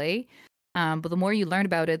into play. But the more you learn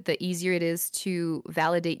about it, the easier it is to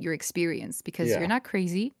validate your experience, because you're Yeah. not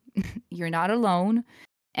crazy, you're not alone,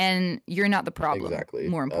 and you're not the problem, Exactly.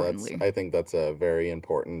 more That's importantly. I think that's a very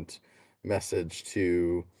important message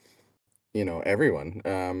to, everyone,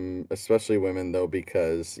 especially women though,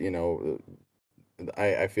 because,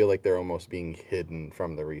 I feel like they're almost being hidden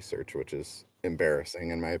from the research, which is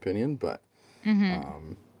embarrassing in my opinion, but Mhm.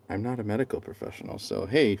 um I'm not a medical professional. So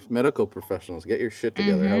hey, medical professionals, get your shit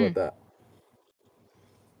together. How about Mhm. that?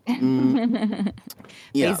 Mm,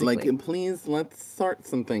 yeah, like, Basically. and please let's sort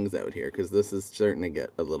some things out here because this is starting to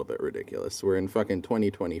get a little bit ridiculous. We're in fucking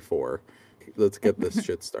 2024. Let's get this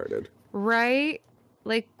shit started. Right?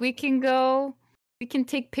 Like, we can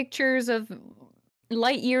take pictures of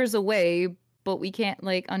light years away, but we can't,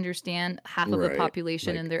 like, understand half of the Right.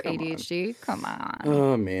 population and Like, their come on. ADHD. Come on.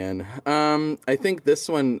 Oh man. I think this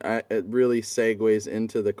one it really segues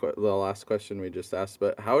into the last question we just asked.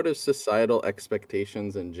 But how does societal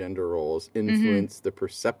expectations and gender roles Mhm. influence the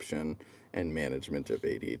perception and management of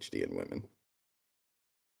ADHD in women?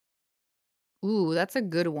 Ooh, that's a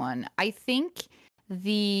good one.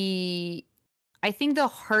 The I think the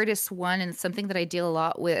hardest one, and something that I deal a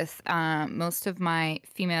lot with most of my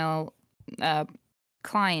female uh,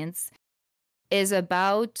 clients, is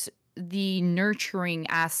about the nurturing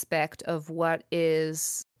aspect of what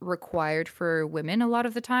is required for women a lot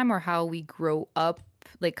of the time, or how we grow up,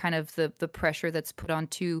 like kind of the pressure that's put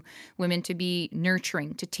onto women to be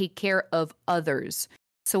nurturing, to take care of others.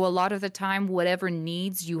 So a lot of the time, whatever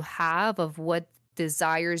needs you have, of what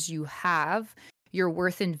desires you have, your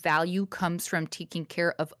worth and value comes from taking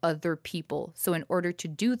care of other people. So in order to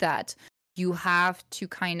do that, you have to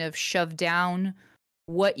kind of shove down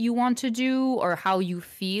what you want to do or how you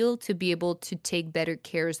feel to be able to take better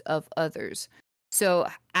cares of others. So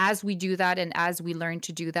as we do that, and as we learn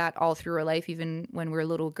to do that all through our life, even when we're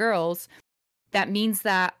little girls, that means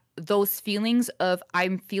that those feelings of,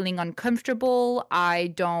 I'm feeling uncomfortable, I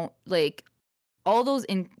don't like, all those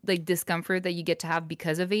in like discomfort that you get to have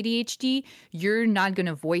because of ADHD, you're not going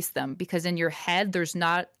to voice them, because in your head there's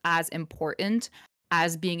not as important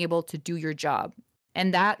as being able to do your job.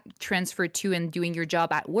 And that transferred to in doing your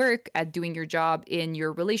job at work, at doing your job in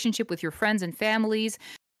your relationship with your friends and families.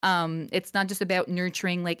 It's not just about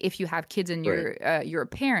nurturing, like if you have kids and Right. you're a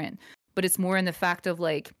parent, but it's more in the fact of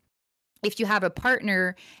like, if you have a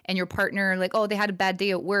partner and your partner, like, oh, they had a bad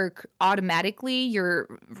day at work, automatically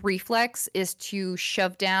your reflex is to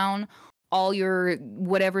shove down all your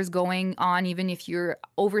whatever's going on, even if you're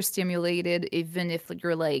overstimulated, even if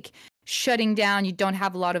you're like shutting down, you don't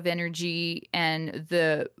have a lot of energy, and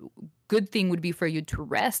the good thing would be for you to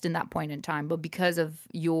rest in that point in time. But because of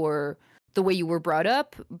the way you were brought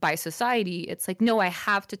up by society, it's like, no, I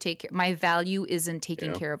have to take care. My value is in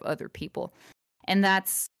taking Yeah. care of other people. And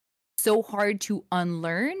that's so hard to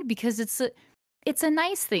unlearn, because it's a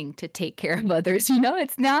nice thing to take care of others,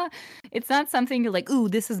 it's not something you're like, ooh,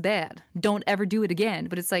 this is bad, don't ever do it again.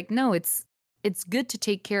 But it's like, no, it's good to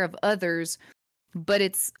take care of others, but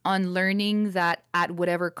it's unlearning that at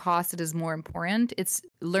whatever cost it is more important. It's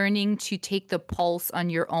learning to take the pulse on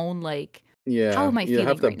your own, like, how Yeah, am I you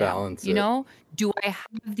have feeling to right now? balance it. Do I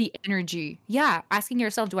have the energy? Yeah, asking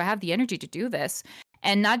yourself, do I have the energy to do this?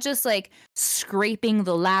 And not just like scraping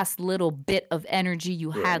the last little bit of energy you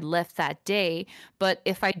had Right. left that day, but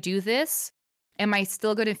if I do this, am I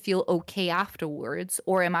still going to feel okay afterwards,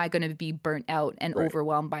 or am I going to be burnt out and Right.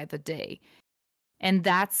 overwhelmed by the day? And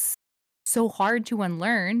that's so hard to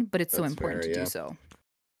unlearn, but it's so That's important fair, to do yeah. so.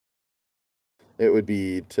 It would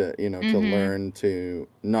be to, to Mhm. learn to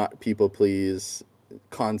not people please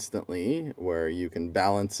constantly, where you can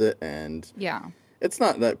balance it. And Yeah. it's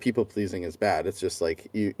not that people pleasing is bad. It's just like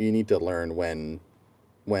you need to learn when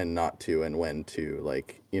not to, and when to,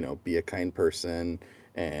 like, be a kind person.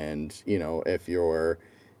 And if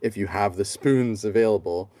you have the spoons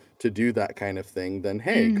available to do that kind of thing, then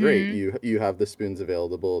hey, great, Mhm. you have the spoons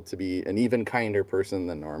available to be an even kinder person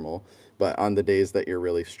than normal. But on the days that you're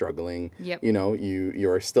really struggling, Yep.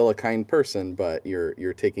 you're still a kind person, but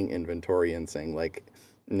you're taking inventory and saying, like,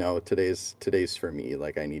 no, today's for me.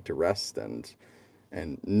 Like, I need to rest and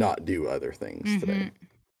not do other things today.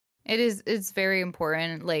 Mhm. It's very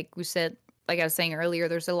important. Like we said, like I was saying earlier,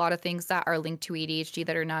 there's a lot of things that are linked to ADHD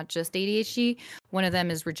that are not just ADHD. One of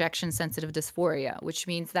them is rejection sensitive dysphoria, which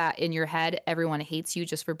means that in your head, everyone hates you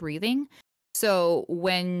just for breathing. So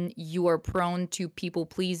when you are prone to people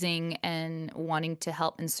pleasing and wanting to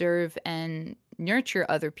help and serve and nurture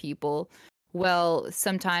other people, well,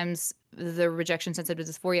 sometimes the rejection sensitive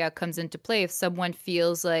dysphoria comes into play if someone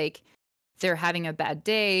feels like they're having a bad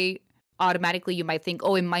day. Automatically you might think,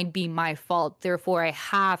 oh, it might be my fault, therefore I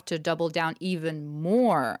have to double down even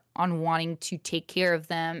more on wanting to take care of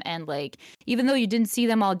them. And like, even though you didn't see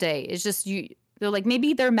them all day, it's just you, they're like,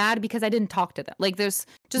 maybe they're mad because I didn't talk to them. Like, there's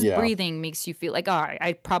just Yeah. breathing makes you feel like, oh,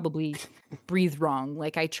 I probably breathed wrong,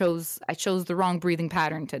 like I chose the wrong breathing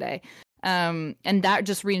pattern today. And that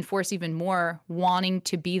just reinforced even more wanting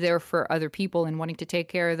to be there for other people and wanting to take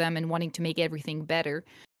care of them and wanting to make everything better.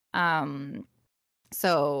 um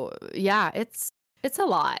so yeah, it's a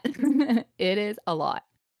lot. It is a lot.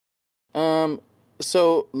 Um,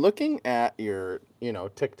 so looking at your,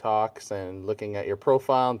 TikToks and looking at your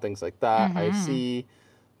profile and things like that, I Mhm. see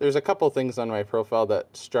there's a couple things on my profile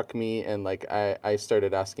that struck me, and like I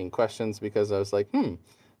started asking questions because I was like,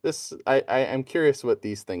 I'm curious what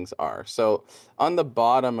these things are. So on the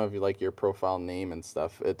bottom of like your profile name and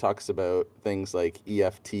stuff, it talks about things like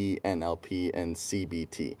EFT, NLP, and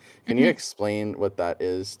CBT. Can you Mhm. explain what that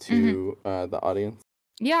is Mhm. to the audience?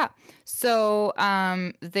 Yeah. So,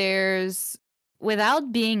 there's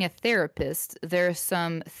without being a therapist, there's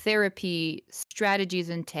some therapy strategies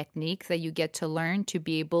and techniques that you get to learn to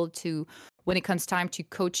be able to, when it comes time to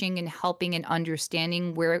coaching and helping and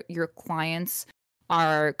understanding where your clients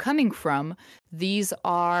are coming from. These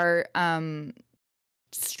are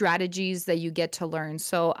strategies that you get to learn.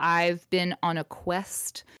 So I've been on a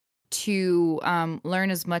quest to learn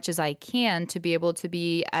as much as I can to be able to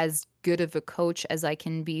be as good of a coach as I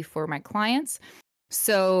can be for my clients.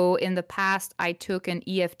 So in the past, I took an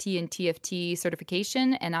EFT and TFT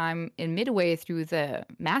certification, and I'm in midway through the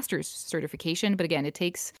master's certification. But again, it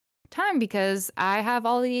takes time because I have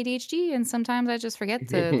all the ADHD, and sometimes I just forget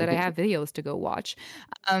that I have videos to go watch.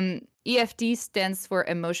 EFT stands for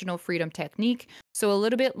Emotional Freedom Technique. So a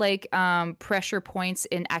little bit like pressure points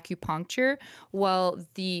in acupuncture. Well,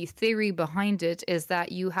 the theory behind it is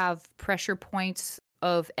that you have pressure points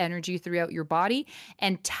of energy throughout your body,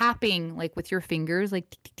 and tapping like with your fingers, like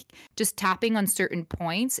tick, tick, tick, just tapping on certain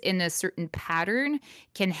points in a certain pattern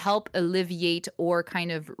can help alleviate or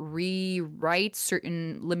kind of rewrite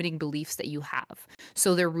certain limiting beliefs that you have.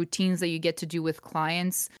 So there are routines that you get to do with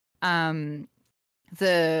clients. um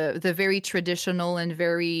the very traditional and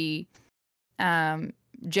very um,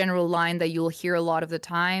 general line that you'll hear a lot of the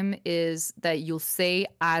time is that you'll say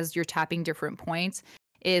as you're tapping different points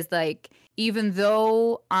is like, even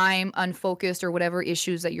though I'm unfocused or whatever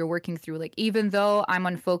issues that you're working through, like, even though I'm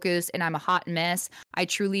unfocused and I'm a hot mess, I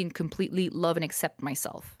truly and completely love and accept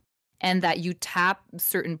myself. And that you tap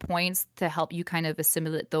certain points to help you kind of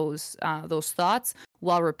assimilate those thoughts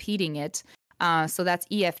while repeating it. So that's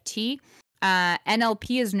EFT.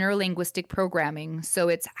 NLP is neurolinguistic programming. So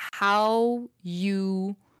it's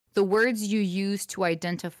the words you use to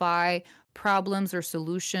identify problems or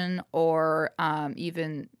solution or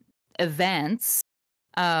even events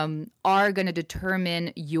are going to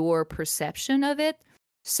determine your perception of it.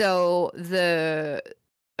 So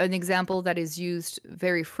an example that is used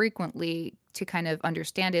very frequently to kind of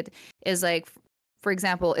understand it is like, for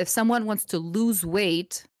example, if someone wants to lose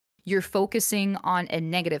weight, you're focusing on a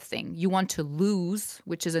negative thing. You want to lose,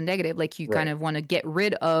 which is a negative, like you kind Right. of want to get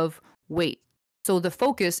rid of weight. So the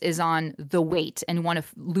focus is on the weight and want to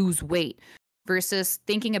lose weight versus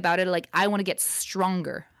thinking about it like, I want to get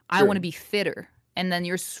stronger. I want Sure. to be fitter. And then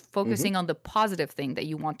you're focusing on the positive thing that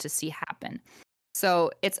you want to see happen.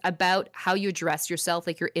 So it's about how you address yourself,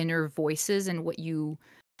 like your inner voices and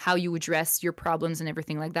how you address your problems and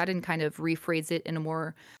everything like that, and kind of rephrase it in a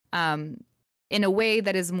more, in a way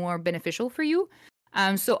that is more beneficial for you.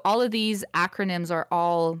 So all of these acronyms are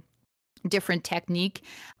all different technique.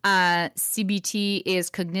 CBT is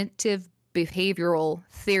cognitive behavioral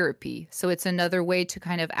therapy. So it's another way to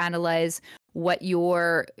kind of analyze what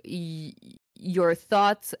your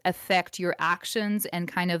thoughts affect your actions and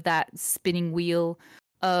kind of that spinning wheel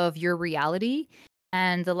of your reality.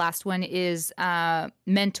 And the last one is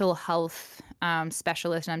mental health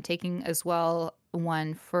specialist. And I'm taking as well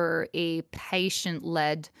one for a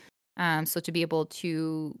patient-led. So to be able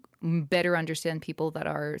to better understand people that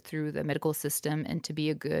are through the medical system and to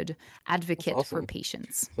be a good advocate for Awesome.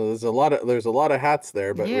 patients. So there's a lot of hats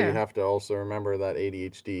there, but we Yeah, have to also remember that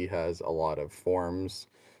ADHD has a lot of forms,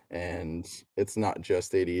 and it's not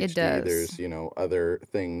just it ADHD. does. There's, other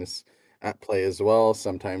things at play as well.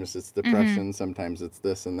 Sometimes it's Mm-hmm. depression, sometimes it's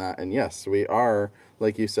this and that. And yes, we are,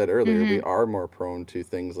 like you said earlier, we Mm-hmm. are more prone to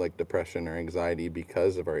things like depression or anxiety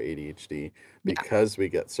because of our ADHD, Yeah. because we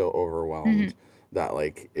get so Mm-hmm. overwhelmed that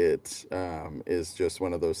like it is just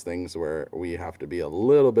one of those things where we have to be a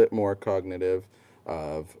little bit more cognitive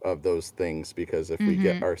of those things, because if we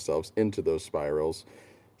get Mm-hmm. ourselves into those spirals,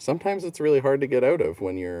 sometimes it's really hard to get out of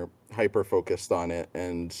when you're hyper focused on it,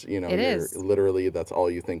 and It you're is. literally, that's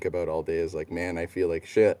all you think about all day is like, man, I feel like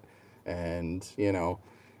shit, and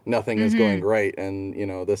nothing is going Mm-hmm. right,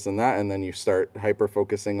 and this and that, and then you start hyper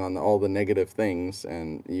focusing on all the negative things,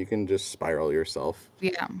 and you can just spiral yourself.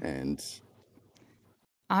 Yeah. And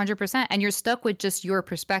 100%. And you're stuck with just your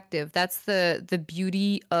perspective. That's the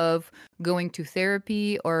beauty of going to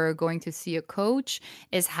therapy or going to see a coach,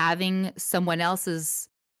 is having someone else's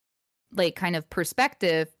like kind of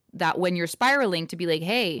perspective, that when you're spiraling to be like,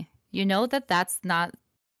 hey, you know that's not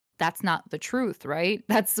the truth, right?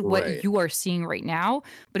 That's what right. you are seeing right now,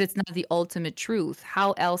 but it's not the ultimate truth.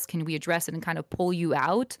 How else can we address it and kind of pull you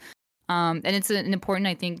out? And it's an important,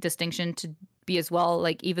 I think, distinction to be as well.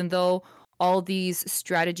 Like, even though all these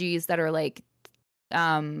strategies that are like,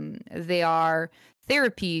 they are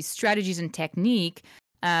therapy strategies and technique,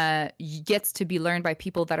 gets to be learned by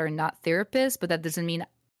people that are not therapists, but that doesn't mean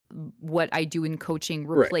what I do in coaching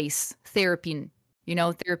Right. replace therapy.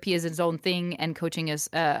 Therapy is its own thing and coaching is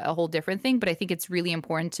a whole different thing. But I think it's really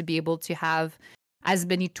important to be able to have as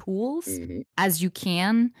many tools Hmm. as you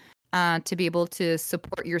can, to be able to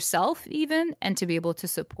support yourself even, and to be able to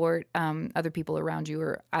support other people around you.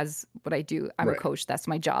 Or as what I do, I'm a Right. coach. That's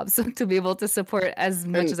my job. So to be able to support as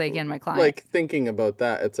much And as I can my client. like thinking about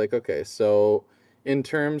that, it's like, okay, so in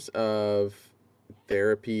terms of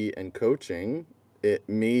therapy and coaching, it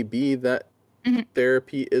may be that Mhm.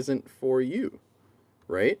 therapy isn't for you,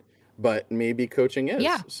 right? But maybe coaching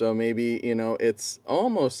Yeah. is. So maybe, it's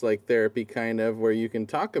almost like therapy kind of, where you can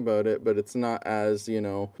talk about it, but it's not as,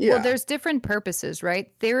 Well, yeah, there's different purposes,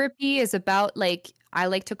 right? Therapy is about, like, I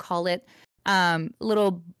like to call it,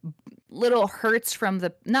 little hurts from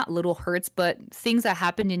the, not little hurts, but things that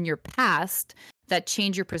happened in your past that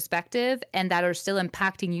change your perspective and that are still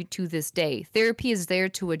impacting you to this day. Therapy is there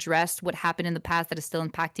to address what happened in the past that is still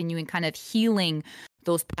impacting you and kind of healing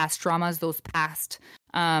those past traumas, those past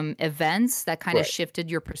events that kind of right.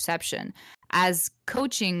 shifted your perception. As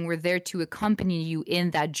coaching, we're there to accompany you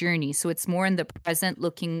in that journey. So it's more in the present,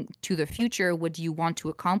 looking to the future. What do you want to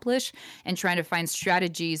accomplish? And trying to find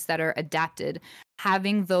strategies that are adapted.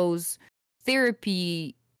 Having those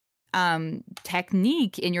therapy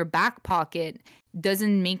technique in your back pocket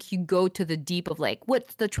doesn't make you go to the deep of like,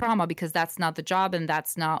 what's the trauma, because that's not the job and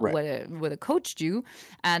that's not Right. what a coach do,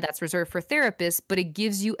 and that's reserved for therapists. But it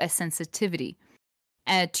gives you a sensitivity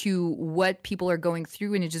to what people are going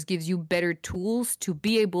through, and it just gives you better tools to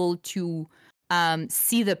be able to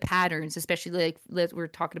see the patterns, especially like we're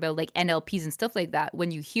talking about like NLPs and stuff like that.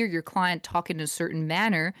 When you hear your client talk in a certain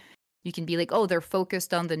manner, you can be like, oh, they're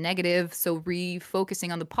focused on the negative, so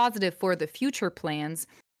refocusing on the positive for the future plans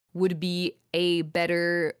would be a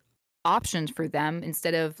better option for them,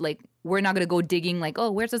 instead of like we're not going to go digging like,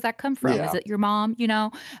 oh, where does that come from? Is Yeah. it your mom?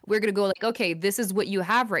 We're going to go like, okay, this is what you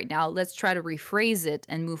have right now. Let's try to rephrase it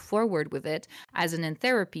and move forward with it. As in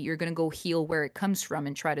therapy, you're going to go heal where it comes from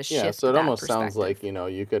and try to Yeah, so shift it that almost sounds like,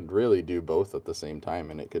 perspective. you could really do both at the same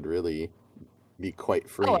time and it could really be quite Oh,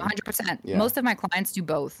 freeing. 100%. Yeah. Most of my clients do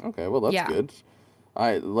both. Okay, well that's Yeah. good.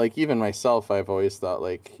 I like even myself, I've always thought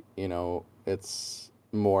like, it's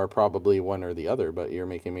more probably one or the other, but you're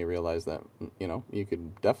making me realize that, you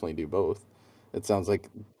could definitely do both. It sounds like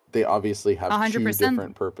they obviously have two 100%.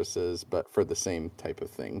 different purposes, but for the same type of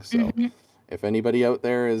thing. So Hmm. if anybody out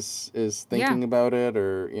there is Yeah. thinking about it,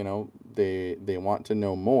 or they want to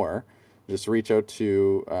know more, just reach out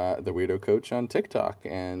to the Weirdo Coach on TikTok,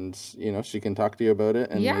 and she can talk to you about it,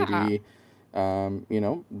 and Yeah. maybe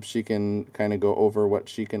she can kind of go over what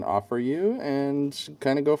she can offer you and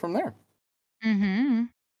kind of go from there. Hmm.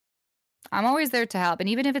 I'm always there to help. And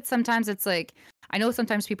even if sometimes it's like, I know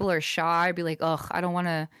sometimes people are shy, be like, oh, I don't want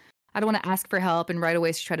to ask for help and right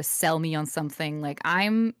away try to sell me on something. Like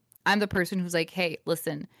I'm the person who's like, hey,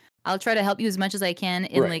 listen, I'll try to help you as much as I can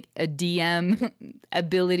in Right. like a DM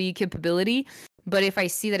capability. But if I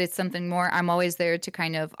see that it's something more, I'm always there to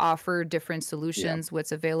kind of offer different Yeah. solutions,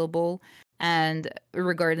 what's available. And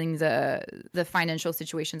regarding the financial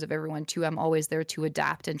situations of everyone too, I'm always there to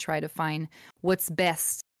adapt and try to find what's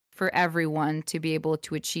best for everyone to be able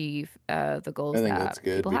to achieve the I goals think that that's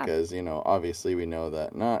good people have. because, obviously we know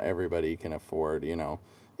that not everybody can afford,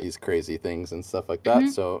 these crazy things and stuff like that. Hmm.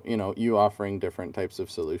 So, you offering different types of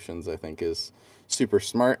solutions, I think is super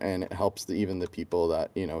smart, and it helps even the people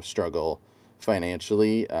that, struggle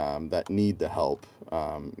financially, that need the help.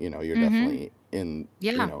 You're Hmm. definitely in,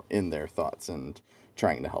 Yeah. in their thoughts and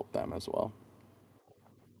trying to help them as well.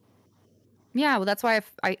 Yeah, well, that's why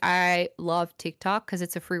I love TikTok because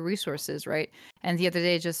it's a free resources, right? And the other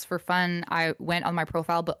day, just for fun, I went on my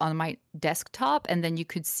profile, but on my desktop, and then you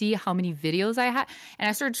could see how many videos I had. And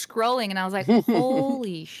I started scrolling, and I was like,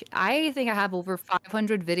 holy shit, I think I have over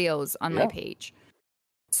 500 videos on my Yeah. page.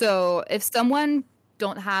 So if someone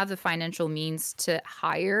don't have the financial means to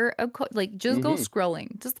hire a like Hmm. just go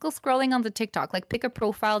scrolling on the TikTok, like pick a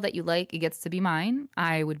profile that you like. It gets to be mine.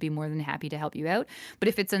 I would be more than happy to help you out. But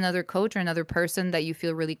if it's another coach or another person that you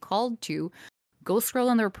feel really called to, go scroll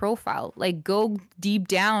on their profile, like go deep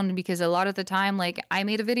down, because a lot of the time, like I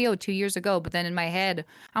made a video 2 years ago, but then in my head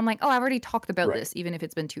I'm like, oh, I've already talked about Right. this, even if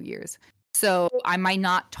it's been 2 years. So I might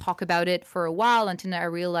not talk about it for a while until I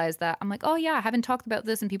realize that I'm like, oh yeah, I haven't talked about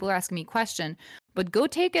this and people are asking me a question. But go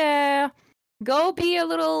be a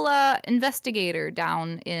little investigator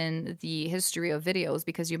down in the history of videos,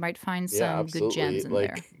 because you might find Yeah, some good absolutely. gems in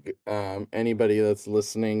there. Like, anybody that's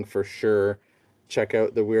listening, for sure, check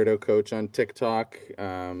out the Weirdo Coach on TikTok.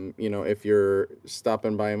 If you're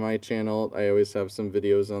stopping by my channel, I always have some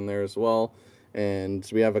videos on there as well. And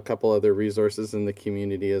we have a couple other resources in the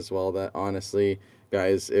community as well that, honestly,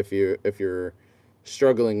 guys, if you're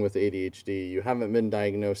struggling with ADHD, you haven't been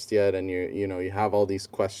diagnosed yet, and you have all these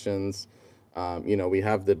questions. We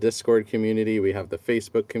have the Discord community, we have the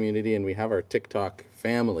Facebook community, and we have our TikTok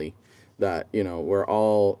family that we're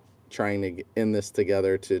all trying to get in this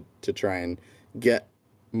together to try and get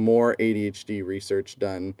more ADHD research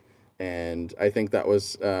done. And I think that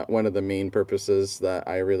was one of the main purposes that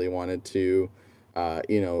I really wanted to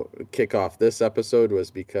kick off this episode,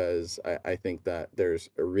 was because I think that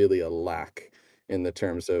there's really a lack in the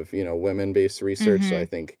terms of women-based research. So I Mm-hmm.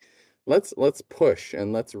 think let's push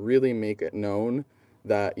and let's really make it known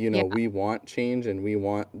that Yeah. we want change and we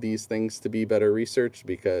want these things to be better researched,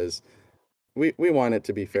 because we want it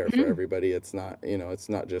to be fair for Hmm. everybody. It's not, it's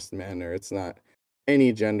not just men, or it's not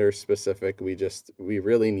any gender specific. We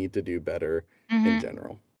really need to do better in Hmm.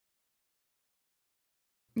 general.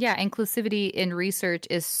 Yeah, inclusivity in research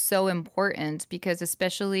is so important, because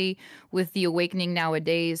especially with the awakening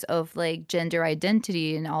nowadays of like gender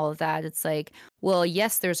identity and all of that, it's like, well,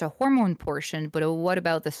 yes, there's a hormone portion, but what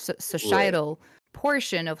about the Right. societal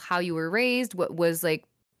portion of how you were raised, what was like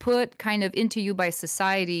put kind of into you by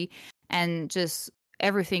society, and just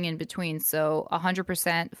everything in between. So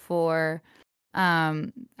 100% for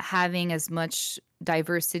having as much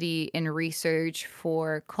diversity in research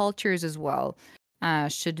for cultures as well,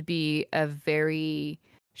 should be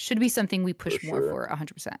something we For push more sure. for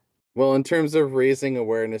 100%. Well, in terms of raising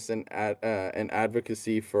awareness and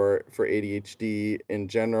advocacy for ADHD in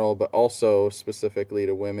general, but also specifically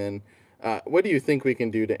to women, what do you think we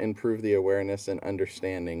can do to improve the awareness and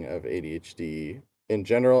understanding of ADHD in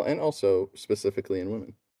general, and also specifically in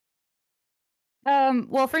women?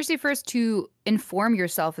 Well, first, to inform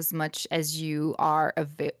yourself as much as you are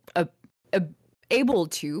able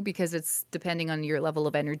to, because it's depending on your level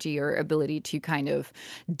of energy or ability to kind of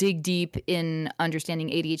dig deep in understanding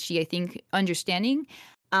ADHD. I think understanding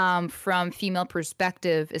from female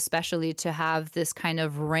perspective, especially to have this kind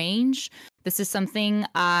of range. This is something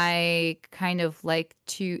I kind of like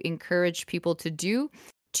to encourage people to do,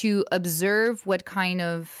 to observe what kind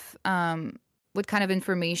of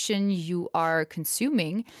information you are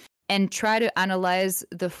consuming and try to analyze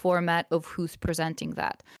the format of who's presenting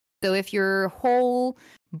that. So if your whole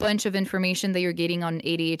bunch of information that you're getting on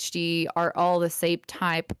ADHD are all the same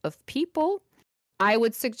type of people, I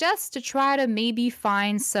would suggest to try to maybe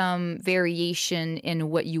find some variation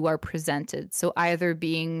in what you are presented. So either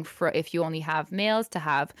being, for if you only have males, to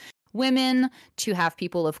have women, to have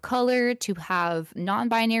people of color, to have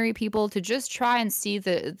non-binary people, to just try and see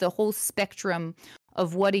the whole spectrum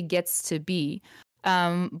of what it gets to be.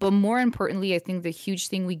 But more importantly, I think the huge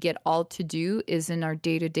thing we get all to do is in our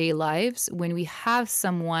day-to-day lives, when we have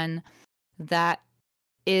someone that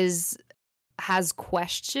has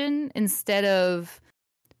question, instead of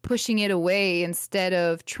pushing it away, instead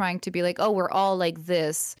of trying to be like, oh, we're all like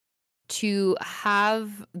this, to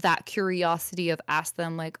have that curiosity of ask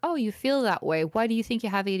them like, oh, you feel that way, why do you think you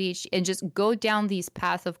have ADHD, and just go down these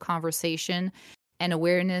paths of conversation and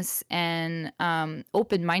awareness and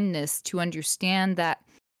open-mindedness to understand that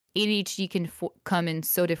ADHD can come in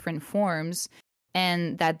so different forms,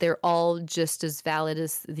 and that they're all just as valid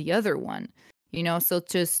as the other one. So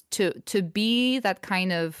just to be that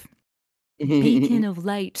kind of beacon of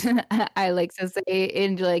light, I like to say,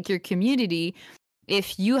 in like your community,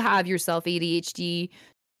 if you have yourself ADHD,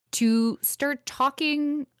 to start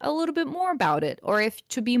talking a little bit more about it, or if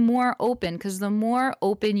to be more open, because the more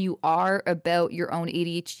open you are about your own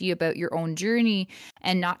ADHD, about your own journey,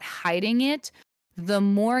 and not hiding it, the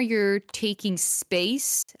more you're taking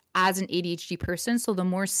space as an ADHD person. So the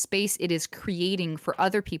more space it is creating for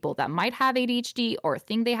other people that might have ADHD or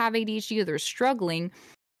think they have ADHD or they're struggling.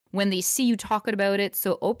 When they see you talking about it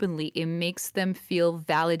so openly, it makes them feel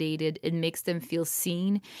validated. It makes them feel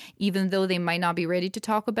seen, even though they might not be ready to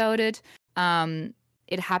talk about it.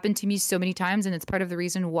 It happened to me so many times, and it's part of the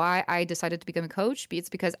reason why I decided to become a coach. It's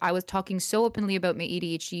because I was talking so openly about my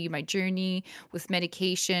ADHD, my journey with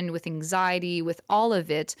medication, with anxiety, with all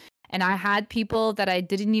of it. And I had people that I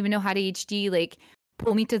didn't even know had ADHD, like,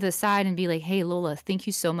 pull me to the side and be like, hey, Lola, thank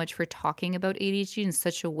you so much for talking about ADHD in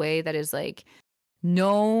such a way that is like,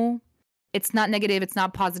 no, it's not negative, it's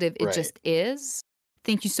not positive, it just is.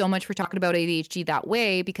 Thank you so much for talking about ADHD that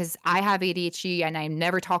way, because I have ADHD and I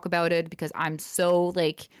never talk about it because I'm so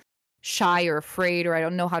like shy or afraid, or I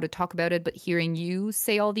don't know how to talk about it. But hearing you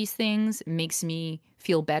say all these things makes me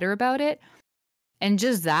feel better about it. And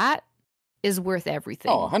just that is worth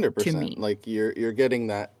everything. Oh, 100%. To me. Like you're getting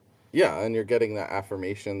that, yeah, and you're getting that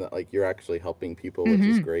affirmation that like you're actually helping people, which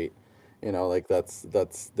is great. Like that's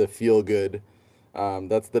the feel good.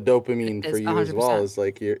 That's the dopamine for you 100%. As well, is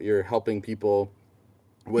like you're helping people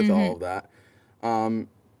with all of that.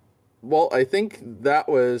 Well, I think that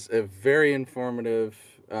was a very informative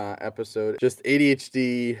episode. Just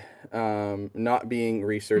ADHD not being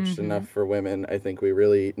researched enough for women. I think we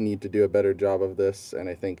really need to do a better job of this, and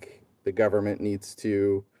I think the government needs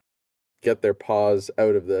to get their paws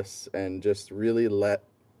out of this and just really let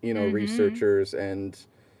researchers and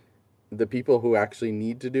the people who actually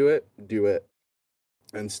need to do it,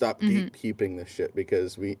 and stop gatekeeping this shit,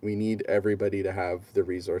 because we need everybody to have the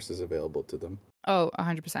resources available to them. Oh,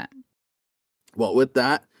 100%. Well, with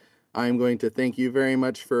that, I'm going to thank you very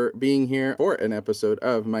much for being here for an episode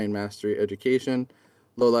of Mind Mastery Education.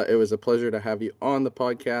 Lola, it was a pleasure to have you on the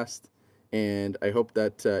podcast, and I hope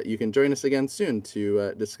that you can join us again soon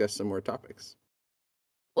to discuss some more topics.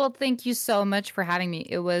 Well, thank you so much for having me.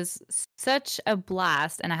 It was such a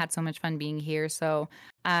blast, and I had so much fun being here. So,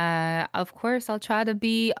 of course, I'll try to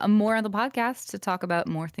be more on the podcast to talk about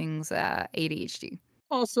more things ADHD.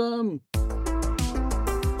 Awesome.